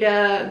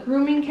Frida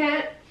grooming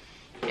kit,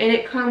 and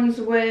it comes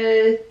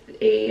with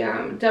a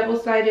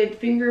double-sided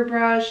finger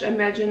brush. I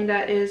imagine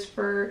that is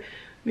for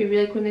maybe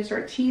like when they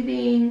start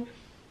teething,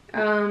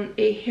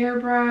 a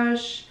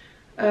hairbrush,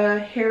 a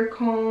hair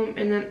comb,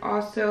 and then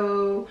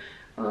also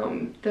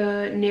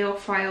the nail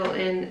file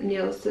and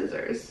nail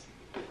scissors.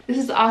 This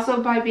is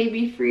also by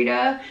Baby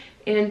Frida,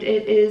 and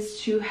it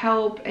is to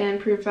help and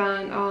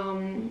prevent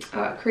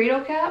cradle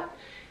cap.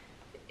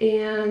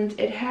 And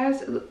it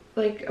has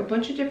like a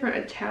bunch of different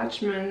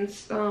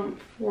attachments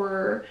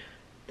for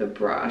the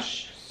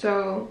brush.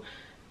 So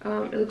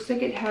it looks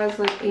like it has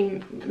like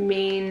a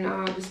main,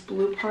 this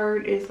blue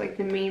part is like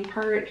the main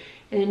part,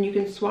 and then you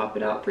can swap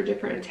it out for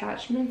different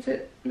attachments,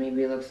 it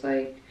maybe looks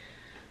like.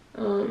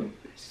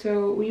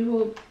 So we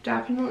will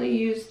definitely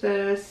use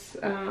this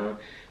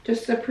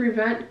just to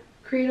prevent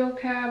cradle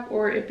cap,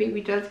 or if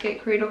baby does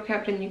get cradle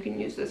cap, then you can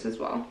use this as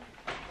well.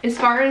 As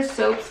far as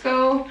soaps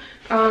go,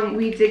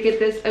 we did get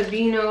this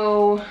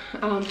Aveeno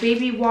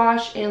baby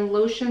wash and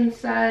lotion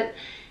set.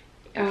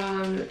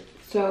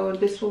 So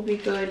this will be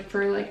good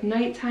for like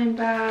nighttime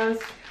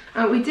baths.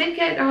 We did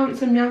get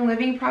some Young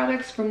Living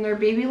products from their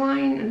baby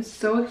line. I'm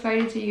so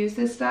excited to use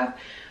this stuff.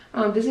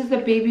 This is the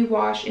baby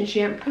wash and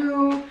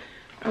shampoo.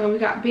 We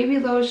got baby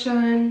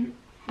lotion,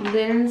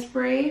 linen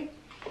spray,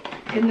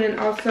 and then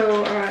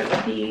also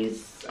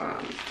these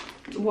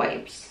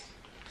wipes.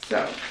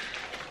 So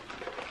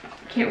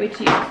can't wait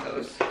to use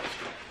those.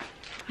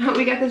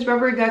 We got this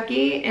rubber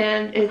ducky,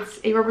 and it's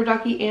a rubber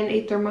ducky and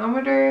a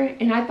thermometer,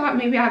 and I thought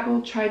maybe I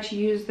will try to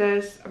use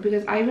this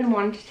because I've been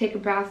wanting to take a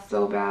bath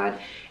so bad.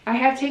 I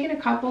have taken a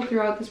couple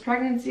throughout this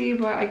pregnancy,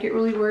 but I get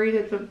really worried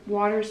that the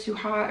water is too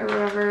hot or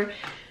whatever,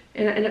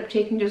 and I end up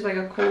taking just like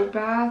a cold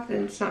bath,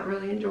 and it's not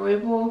really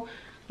enjoyable.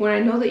 When I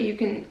know that you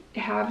can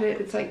have it,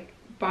 it's like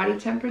body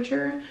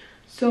temperature.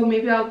 So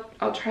maybe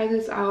I'll try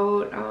this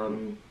out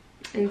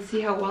and see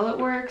how well it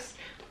works.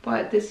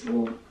 But this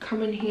will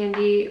come in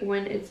handy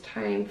when it's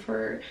time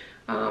for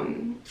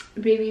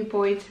baby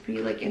boy to be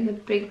like in the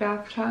big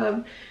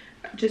bathtub,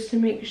 just to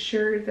make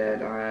sure that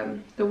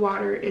the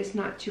water is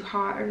not too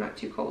hot or not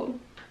too cold.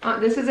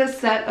 This is a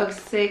set of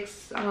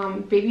 6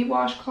 baby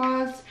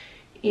washcloths,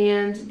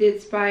 and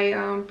it's by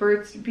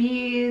Burt's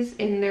Bees,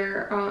 and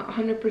they're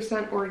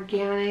 100%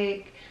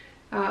 organic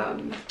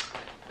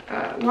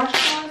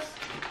washcloths.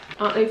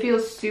 They feel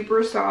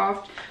super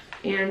soft,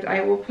 and I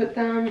will put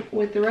them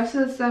with the rest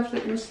of the stuff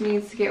that just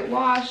needs to get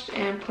washed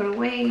and put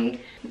away.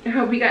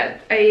 We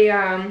got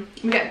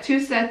 2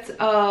 sets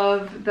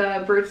of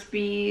the Burt's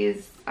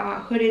Bees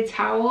hooded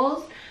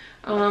towels.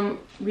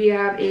 We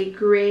have a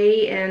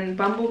gray and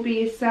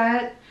bumblebee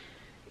set,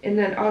 and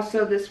then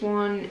also this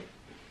one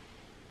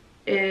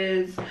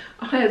has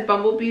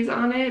bumblebees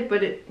on it,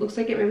 but it looks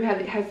like it maybe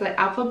has the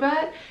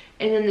alphabet,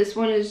 and then this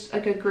one is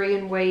like a gray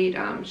and white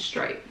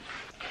stripe.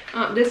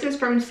 This is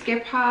from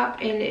Skip Hop,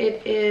 and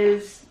it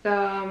is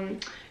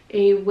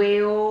a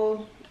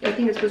whale. I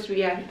think it's supposed to be,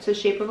 yeah, it's the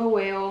shape of a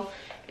whale,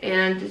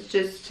 and it's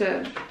just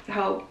to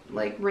help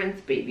like rinse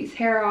baby's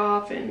hair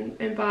off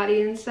and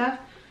body and stuff.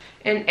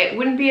 And it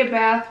wouldn't be a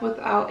bath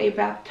without a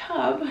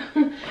bathtub.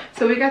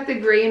 So we got the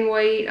gray and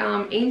white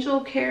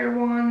Angel Care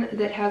one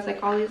that has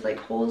like all these like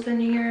holes in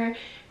here,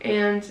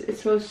 and it's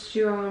supposed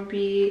to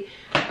be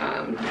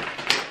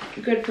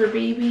good for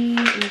baby,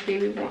 and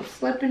baby won't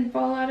slip and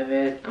fall out of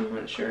it. I'm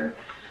not sure.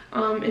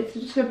 It's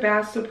just a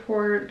bath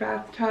support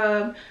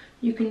bathtub.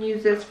 You can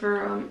use this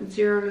for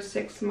 0 to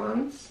 6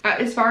 months.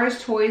 As far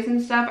as toys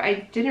and stuff,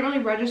 I didn't really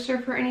register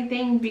for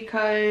anything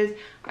because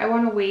I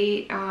want to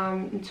wait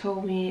until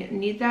we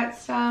need that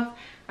stuff.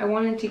 I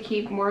wanted to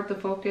keep more of the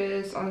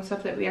focus on the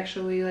stuff that we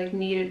actually like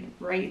needed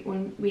right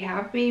when we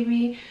have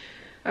baby.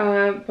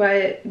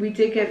 But we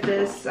did get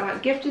this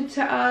gifted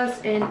to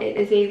us, and it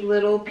is a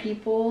Little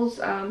People's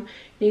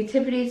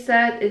nativity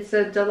set. It's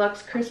a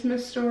deluxe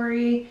Christmas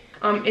story.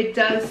 It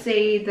does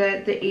say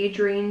that the age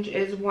range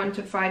is 1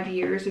 to 5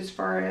 years as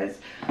far as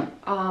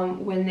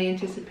when they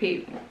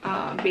anticipate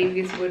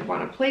babies would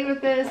want to play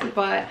with this,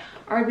 but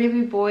our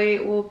baby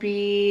boy will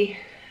be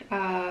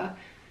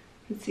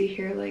let's see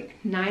here, like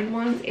 9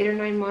 months, 8 or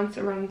 9 months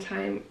around the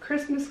time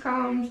Christmas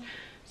comes.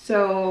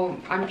 So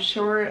I'm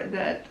sure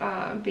that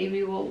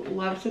baby will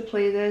love to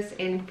play this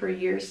and for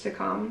years to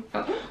come.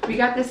 We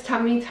got this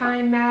tummy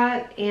time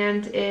mat,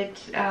 and it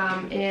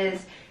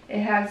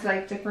has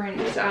like different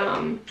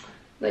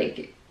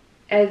like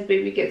as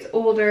baby gets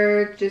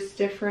older, just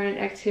different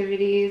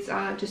activities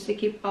just to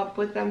keep up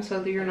with them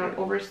so that you're not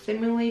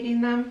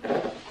overstimulating them.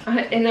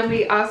 And then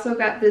we also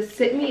got this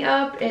Sit Me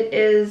Up. It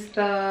is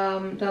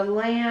the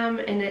lamb,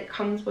 and it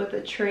comes with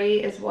a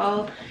tray as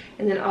well,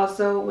 and then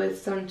also with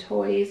some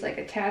toys like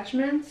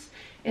attachments.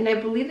 And I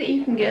believe that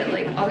you can get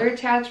like other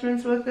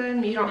attachments with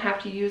them. You don't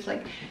have to use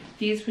like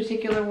these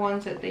particular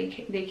ones that they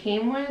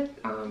came with.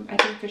 I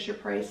think Fisher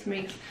Price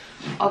makes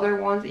other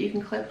ones that you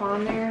can clip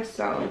on there.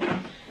 So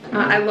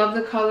I love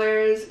the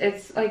colors.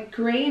 It's like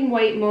gray and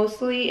white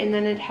mostly, and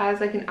then it has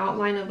like an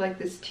outline of like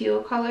this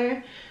teal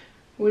color,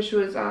 which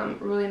was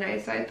really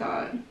nice, I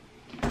thought.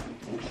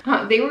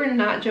 They were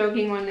not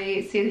joking when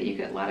they say that you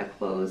get a lot of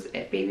clothes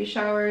at baby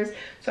showers.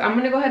 So I'm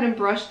gonna go ahead and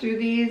brush through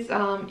these,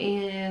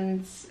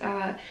 and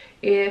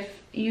if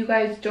you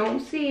guys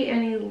don't see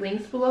any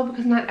links below,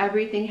 because not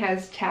everything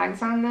has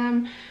tags on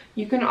them,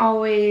 you can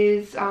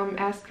always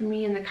ask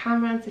me in the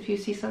comments if you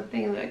see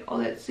something like, oh,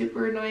 that's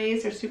super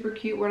nice or super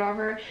cute,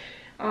 whatever.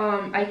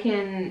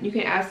 You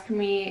can ask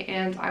me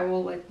and I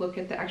will like look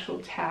at the actual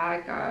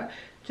tag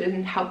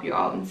to help you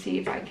out and see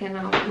if I can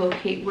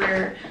locate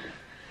where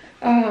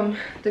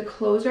the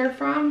clothes are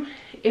from.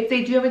 If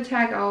they do have a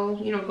tag, I'll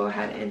go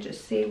ahead and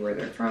just say where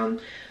they're from.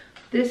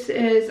 This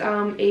is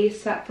a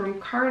set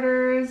from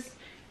Carter's,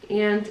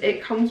 and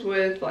it comes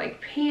with like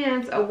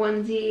pants, a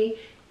onesie,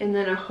 and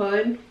then a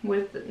hood.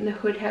 And the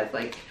hood has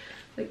like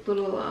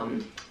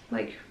little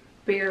like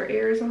bear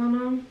ears on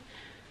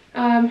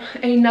them.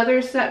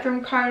 Another set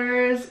from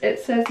Carter's, it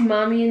says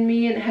Mommy and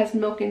Me, and it has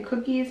milk and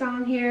cookies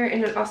on here,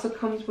 and it also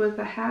comes with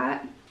a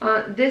hat.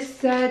 This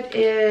set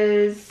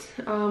is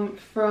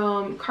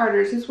from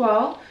Carter's as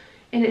well,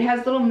 and it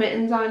has little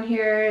mittens on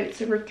here. It's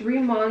for 3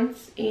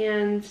 months,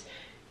 and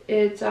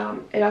it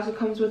also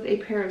comes with a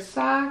pair of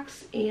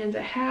socks and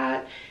a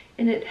hat,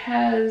 and it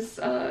has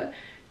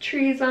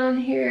trees on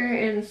here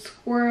and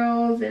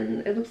squirrels,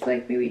 and it looks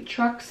like maybe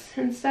trucks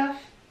and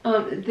stuff.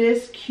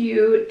 This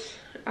cute,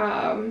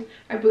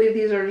 I believe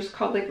these are just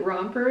called like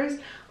rompers.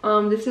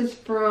 This is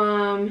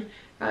from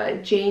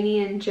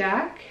Janie and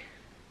Jack.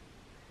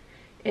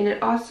 And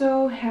it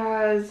also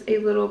has a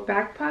little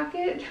back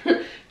pocket,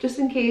 just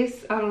in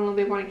case, I don't know,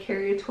 they want to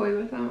carry a toy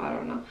with them, I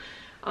don't know.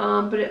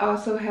 But it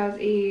also has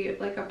a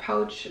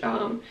pouch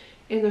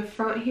in the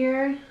front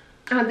here.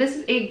 This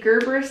is a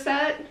Gerber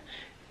set,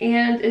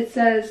 and it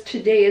says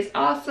Today is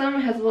Awesome.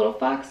 It has a little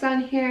fox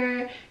on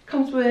here. It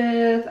comes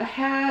with a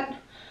hat,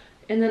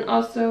 and then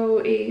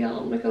also a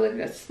like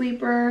a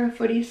sleeper,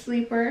 footy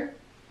sleeper,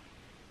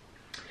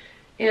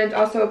 and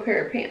also a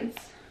pair of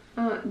pants.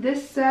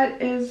 This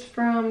set is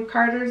from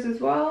Carter's as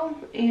well,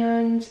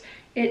 and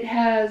it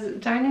has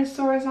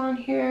dinosaurs on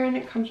here, and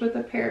it comes with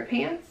a pair of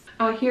pants.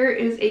 Here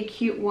is a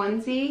cute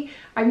onesie.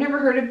 I've never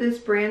heard of this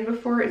brand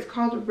before. It's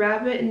called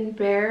Rabbit and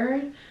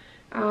Bear.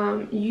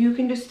 You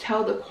can just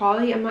tell the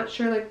quality. I'm not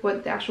sure like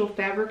what the actual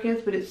fabric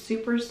is, but it's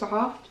super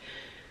soft.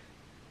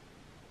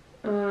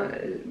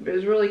 It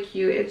was really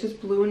cute. It's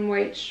just blue and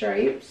white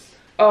stripes.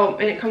 Oh,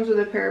 and it comes with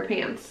a pair of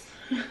pants.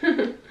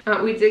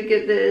 We did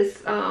get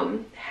this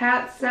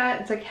hat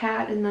set. It's like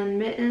hat and then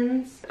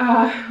mittens.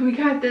 We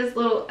got this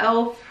little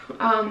elf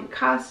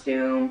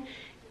costume,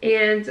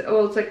 and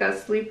it's like a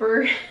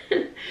sleeper.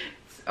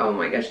 Oh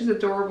my gosh, it's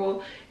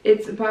adorable.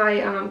 It's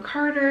by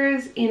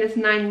Carter's, and it's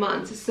 9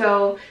 months.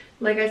 So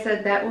like I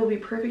said, that will be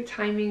perfect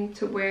timing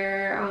to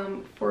wear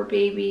for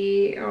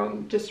baby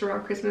just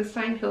around Christmas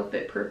time. He'll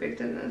fit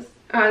perfect in this.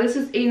 This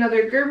is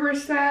another Gerber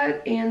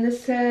set, and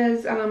this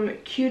says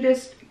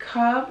Cutest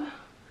Cub.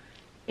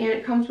 And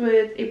it comes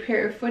with a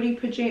pair of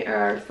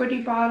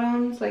footy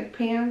bottoms, like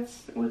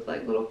pants with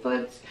like little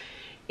foots,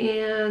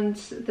 and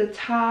the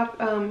top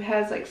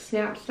has like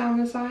snaps down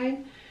the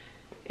side,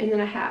 and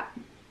then a hat.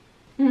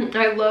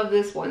 I love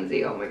this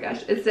onesie. Oh my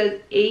gosh, it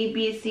says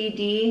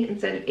ABCD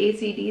instead of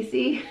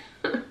ACDC.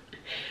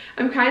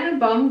 I'm kind of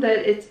bummed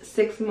that it's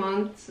 6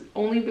 months,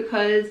 only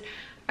because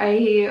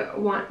I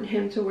want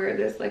him to wear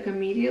this like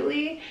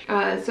immediately.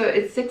 So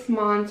it's 6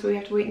 months, so we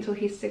have to wait until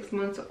he's 6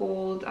 months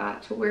old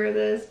to wear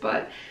this,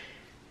 but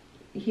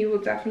he will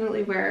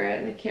definitely wear it,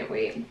 and I can't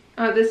wait.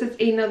 This is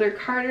another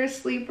Carter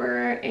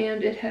sleeper,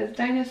 and it has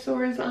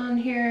dinosaurs on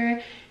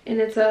here, and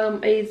it's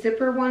a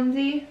zipper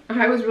onesie.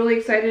 I was really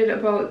excited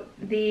about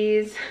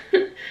these.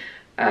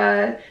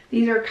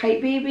 These are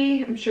Kite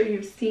Baby. I'm sure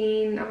you've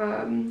seen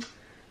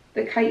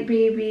the Kite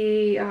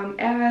Baby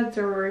ads,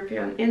 or if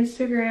you're on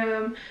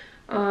Instagram.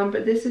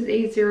 But this is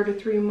a 0 to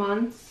 3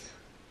 months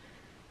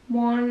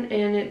one,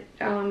 and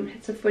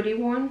it's a footy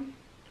one,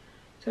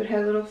 so it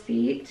has little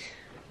feet.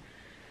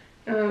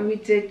 We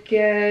did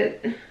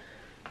get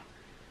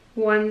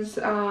ones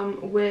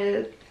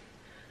with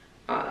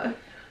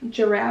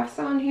giraffes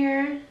on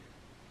here.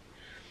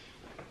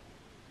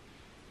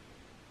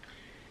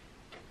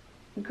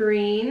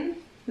 Green,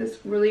 this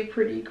really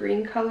pretty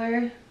green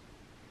color.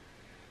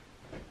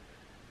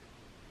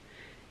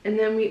 And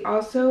then we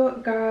also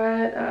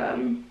got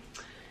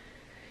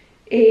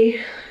a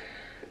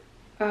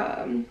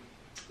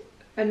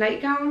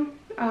nightgown,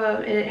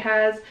 and it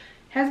has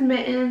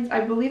mittens.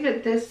 I believe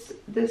that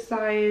this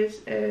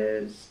size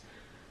is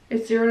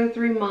 0 to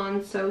 3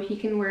 months, so he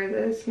can wear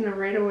this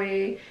right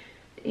away.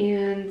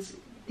 And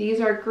these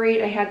are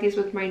great. I had these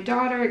with my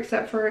daughter,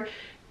 except for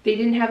they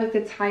didn't have like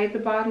the tie at the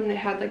bottom. They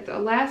had like the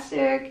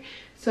elastic.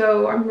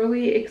 So I'm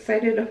really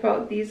excited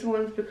about these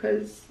ones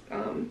because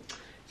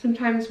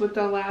sometimes with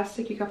the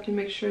elastic you have to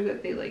make sure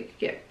that they like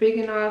get big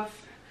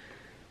enough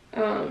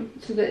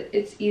so that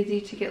it's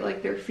easy to get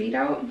like their feet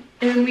out.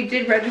 And we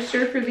did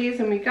register for these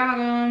and we got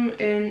them,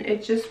 and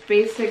it's just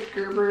basic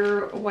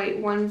Gerber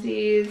white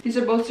onesies. These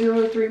are both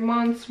 0 to 3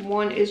 months.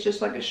 One is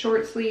just like a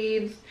short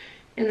sleeves,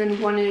 and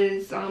then one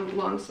is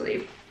long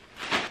sleeve.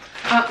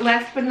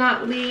 Last but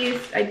not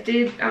least, I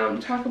did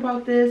talk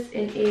about this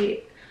in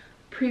a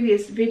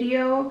previous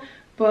video,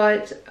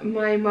 but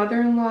my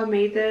mother-in-law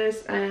made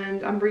this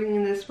and I'm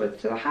bringing this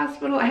with to the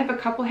hospital. I have a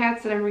couple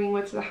hats that I'm bringing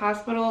with to the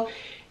hospital,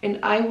 and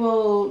I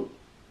will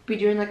be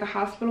doing like a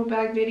hospital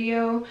bag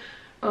video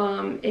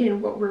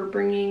in what we're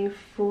bringing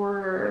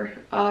for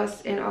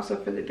us and also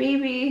for the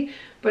baby.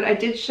 But I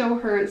did show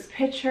her this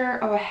picture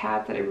of a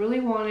hat that I really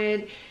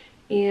wanted,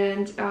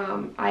 and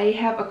I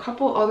have a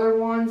couple other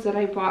ones that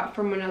I bought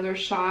from another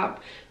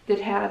shop that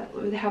have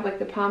like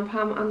the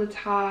pom-pom on the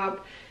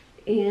top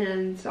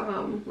and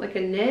like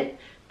a knit,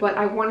 but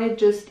I wanted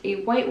just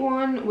a white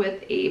one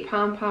with a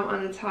pom-pom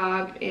on the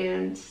top,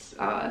 and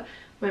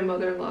my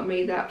mother-in-law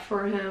made that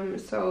for him,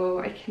 so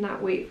I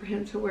cannot wait for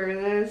him to wear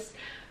this.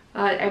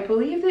 I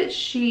believe that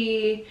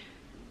she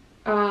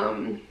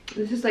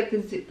this is like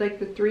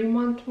the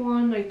 3-month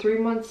one, like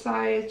 3-month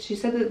size. She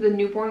said that the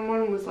newborn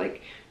one was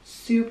like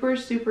super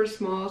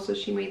small, so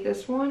she made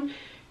this one,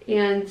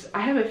 and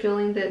I have a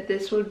feeling that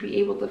this would be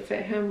able to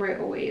fit him right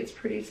away. It's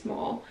pretty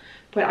small,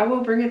 but I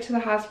will bring it to the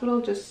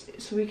hospital just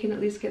so we can at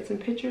least get some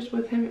pictures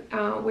with him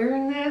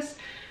wearing this.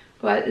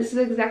 But this is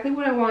exactly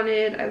what I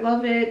wanted. I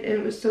love it, and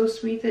it was so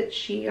sweet that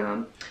she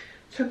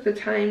took the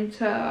time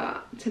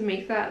to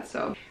make that.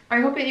 So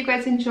I hope that you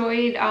guys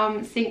enjoyed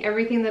seeing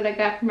everything that I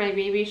got for my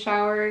baby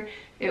shower.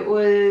 It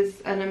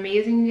was an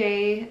amazing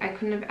day. I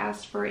couldn't have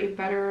asked for a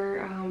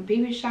better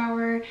baby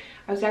shower.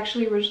 I was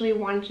actually originally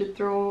wanting to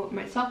throw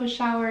myself a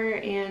shower,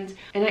 and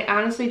I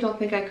honestly don't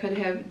think I could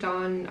have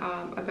done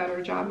a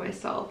better job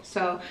myself.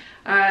 So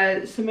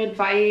some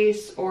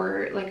advice,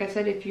 or like I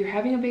said, if you're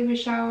having a baby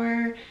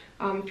shower,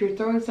 if you're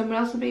throwing someone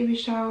else a baby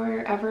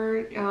shower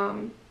ever,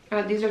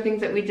 these are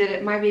things that we did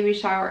at my baby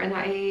shower and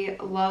I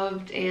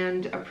loved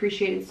and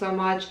appreciated so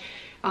much.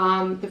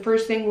 The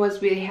first thing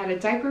was we had a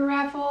diaper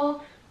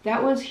raffle.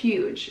 That was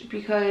huge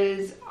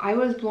because I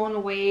was blown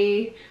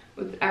away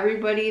with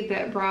everybody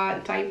that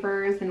brought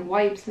diapers and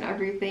wipes and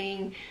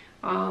everything.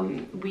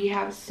 We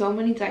have so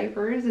many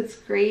diapers. It's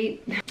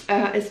great,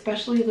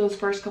 especially those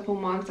first couple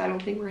months. I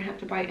don't think we're gonna have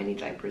to buy any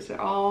diapers at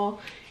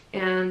all.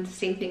 And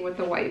same thing with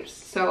the wipes.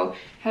 So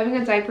having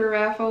a diaper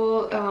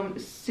raffle,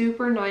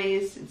 super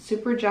nice,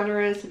 super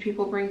generous if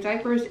people bring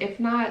diapers. If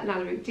not,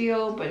 not a big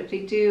deal, but if they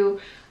do,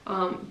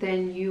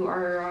 then you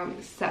are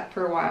set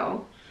for a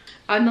while.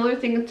 Another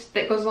thing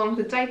that goes along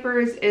with the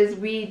diapers is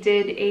we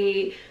did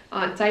a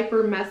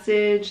diaper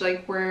message,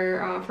 like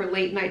where for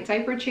late night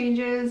diaper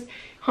changes.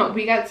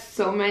 We got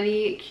so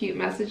many cute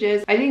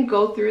messages. I didn't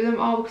go through them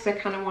all because I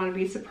kind of want to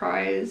be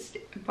surprised,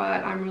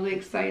 but I'm really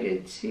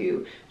excited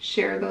to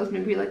share those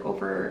maybe like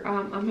over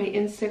on my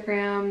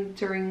Instagram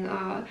during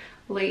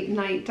late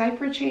night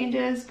diaper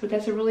changes. But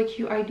that's a really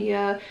cute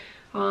idea.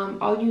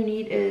 All you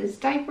need is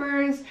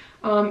diapers.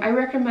 I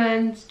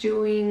recommend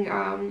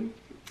doing,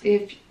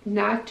 if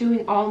not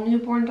doing all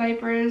newborn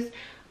diapers,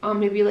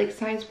 maybe like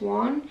size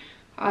 1.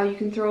 You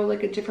can throw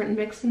like a different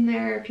mix in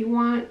there if you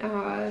want.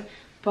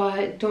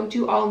 But don't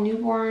do all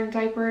newborn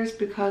diapers,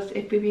 because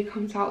if baby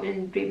comes out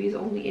and baby's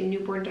only in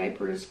newborn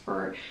diapers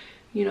for,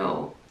 you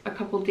know, a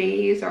couple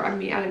days, or I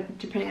mean,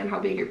 depending on how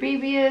big your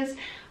baby is,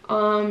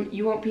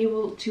 you won't be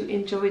able to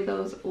enjoy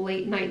those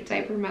late night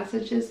diaper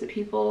messages that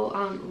people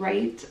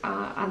write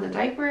on the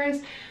diapers.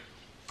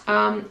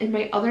 And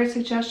my other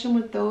suggestion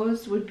with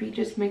those would be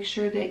just make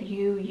sure that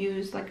you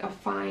use like a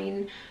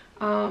fine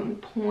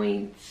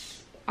point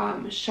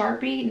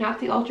Sharpie, not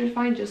the ultra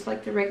fine, just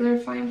like the regular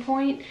fine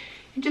point.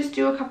 And just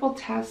do a couple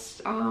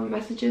test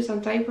messages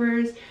on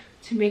diapers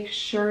to make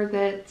sure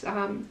that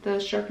the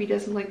Sharpie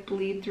doesn't like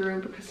bleed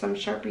through, because some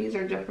Sharpies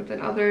are different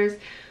than others.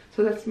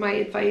 So that's my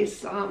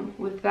advice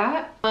with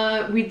that.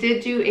 We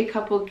did do a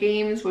couple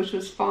games, which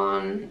was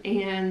fun,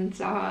 and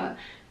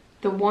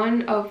the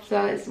one of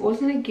the, it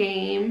wasn't a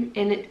game,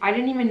 and I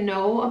didn't even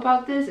know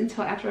about this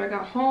until after I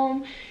got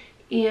home,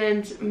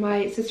 and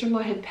my sister-in-law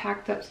had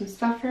packed up some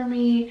stuff for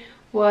me,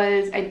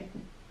 was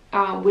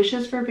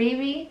wishes for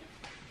baby.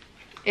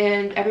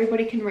 And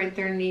everybody can write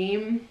their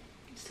name,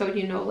 so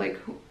you know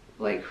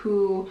like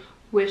who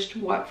wished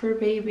what for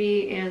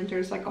baby, and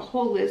there's like a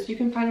whole list. You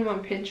can find them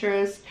on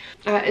Pinterest.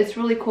 It's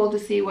really cool to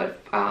see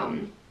what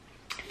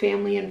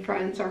family and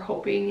friends are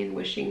hoping and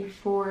wishing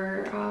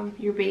for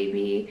your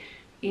baby,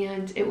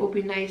 and it will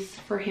be nice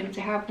for him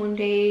to have one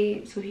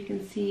day so he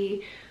can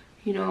see,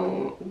 you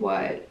know,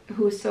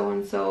 who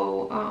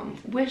so-and-so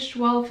wished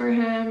well for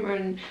him.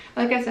 And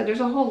like I said,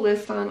 there's a whole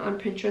list on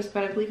Pinterest,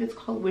 but I believe it's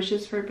called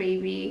Wishes for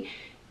Baby.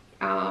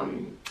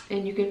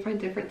 And you can find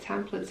different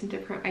templates and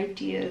different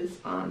ideas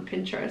on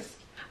Pinterest.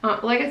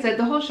 Like I said,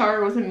 the whole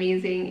shower was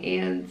amazing,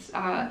 and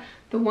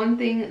the one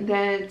thing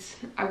that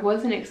I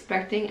wasn't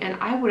expecting, and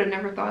I would have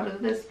never thought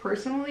of this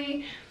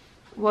personally,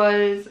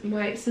 was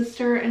my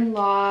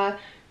sister-in-law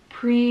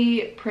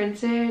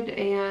pre-printed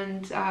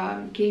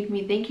and gave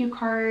me thank you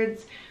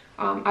cards,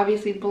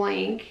 obviously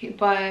blank,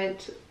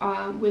 but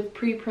with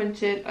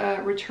pre-printed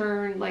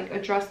return like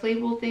address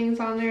label things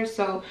on there.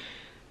 So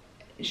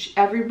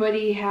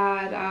everybody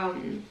had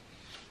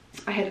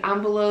I had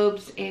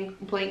envelopes and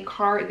blank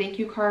thank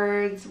you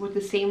cards with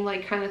the same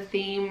like kind of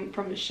theme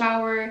from the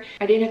shower.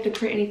 I didn't have to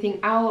print anything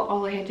out.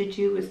 All I had to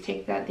do was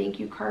take that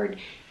thank you card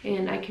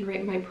and I can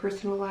write my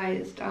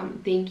personalized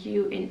thank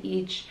you in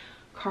each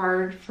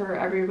card for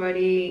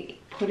everybody,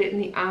 put it in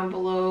the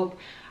envelope,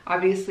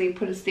 obviously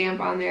put a stamp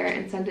on there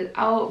and send it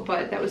out.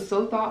 But that was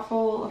so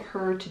thoughtful of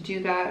her to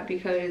do that,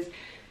 because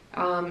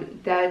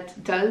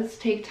that does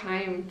take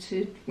time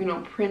to, you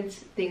know, print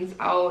things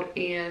out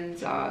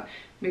and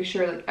make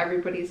sure like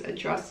everybody's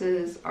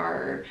addresses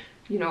are,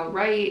 you know,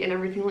 right and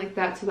everything like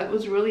that. So that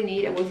was really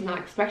neat. I was not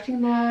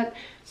expecting that.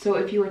 So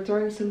if you were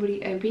throwing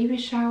somebody a baby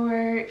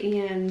shower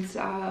and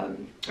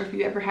or if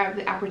you ever have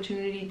the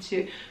opportunity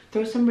to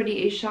throw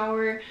somebody a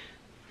shower,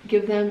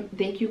 give them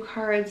thank you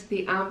cards,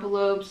 the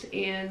envelopes,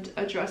 and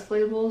address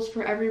labels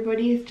for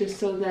everybody, just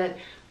so that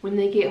when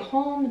they get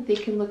home they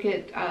can look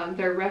at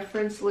their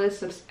reference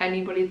list of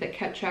anybody that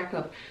kept track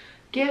of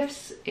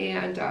gifts,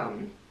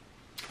 and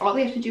all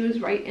they have to do is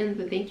write in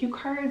the thank you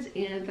cards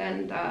and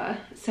then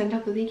send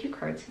out the thank you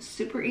cards.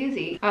 Super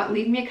easy.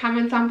 Leave me a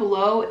comment down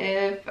below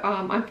if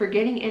I'm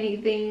forgetting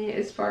anything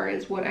as far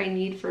as what I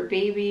need for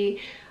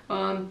baby.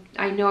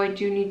 I know I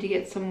do need to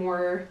get some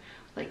more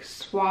like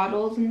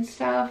swaddles and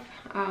stuff,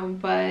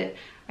 but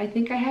I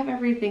think I have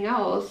everything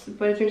else.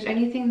 But if there's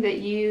anything that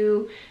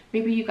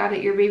maybe you got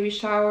at your baby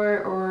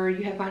shower or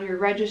you have on your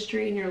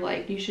registry and you're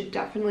like, you should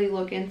definitely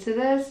look into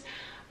this,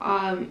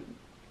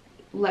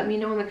 let me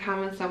know in the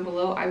comments down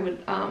below. I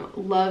would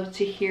love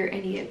to hear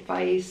any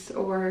advice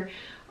or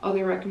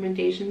other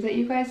recommendations that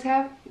you guys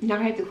have. Now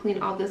I have to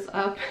clean all this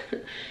up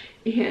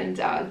and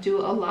do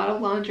a lot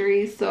of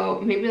laundry,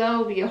 so maybe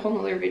that'll be a whole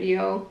nother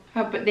video.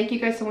 But thank you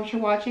guys so much for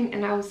watching,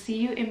 and I will see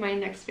you in my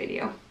next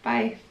video.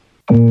 Bye.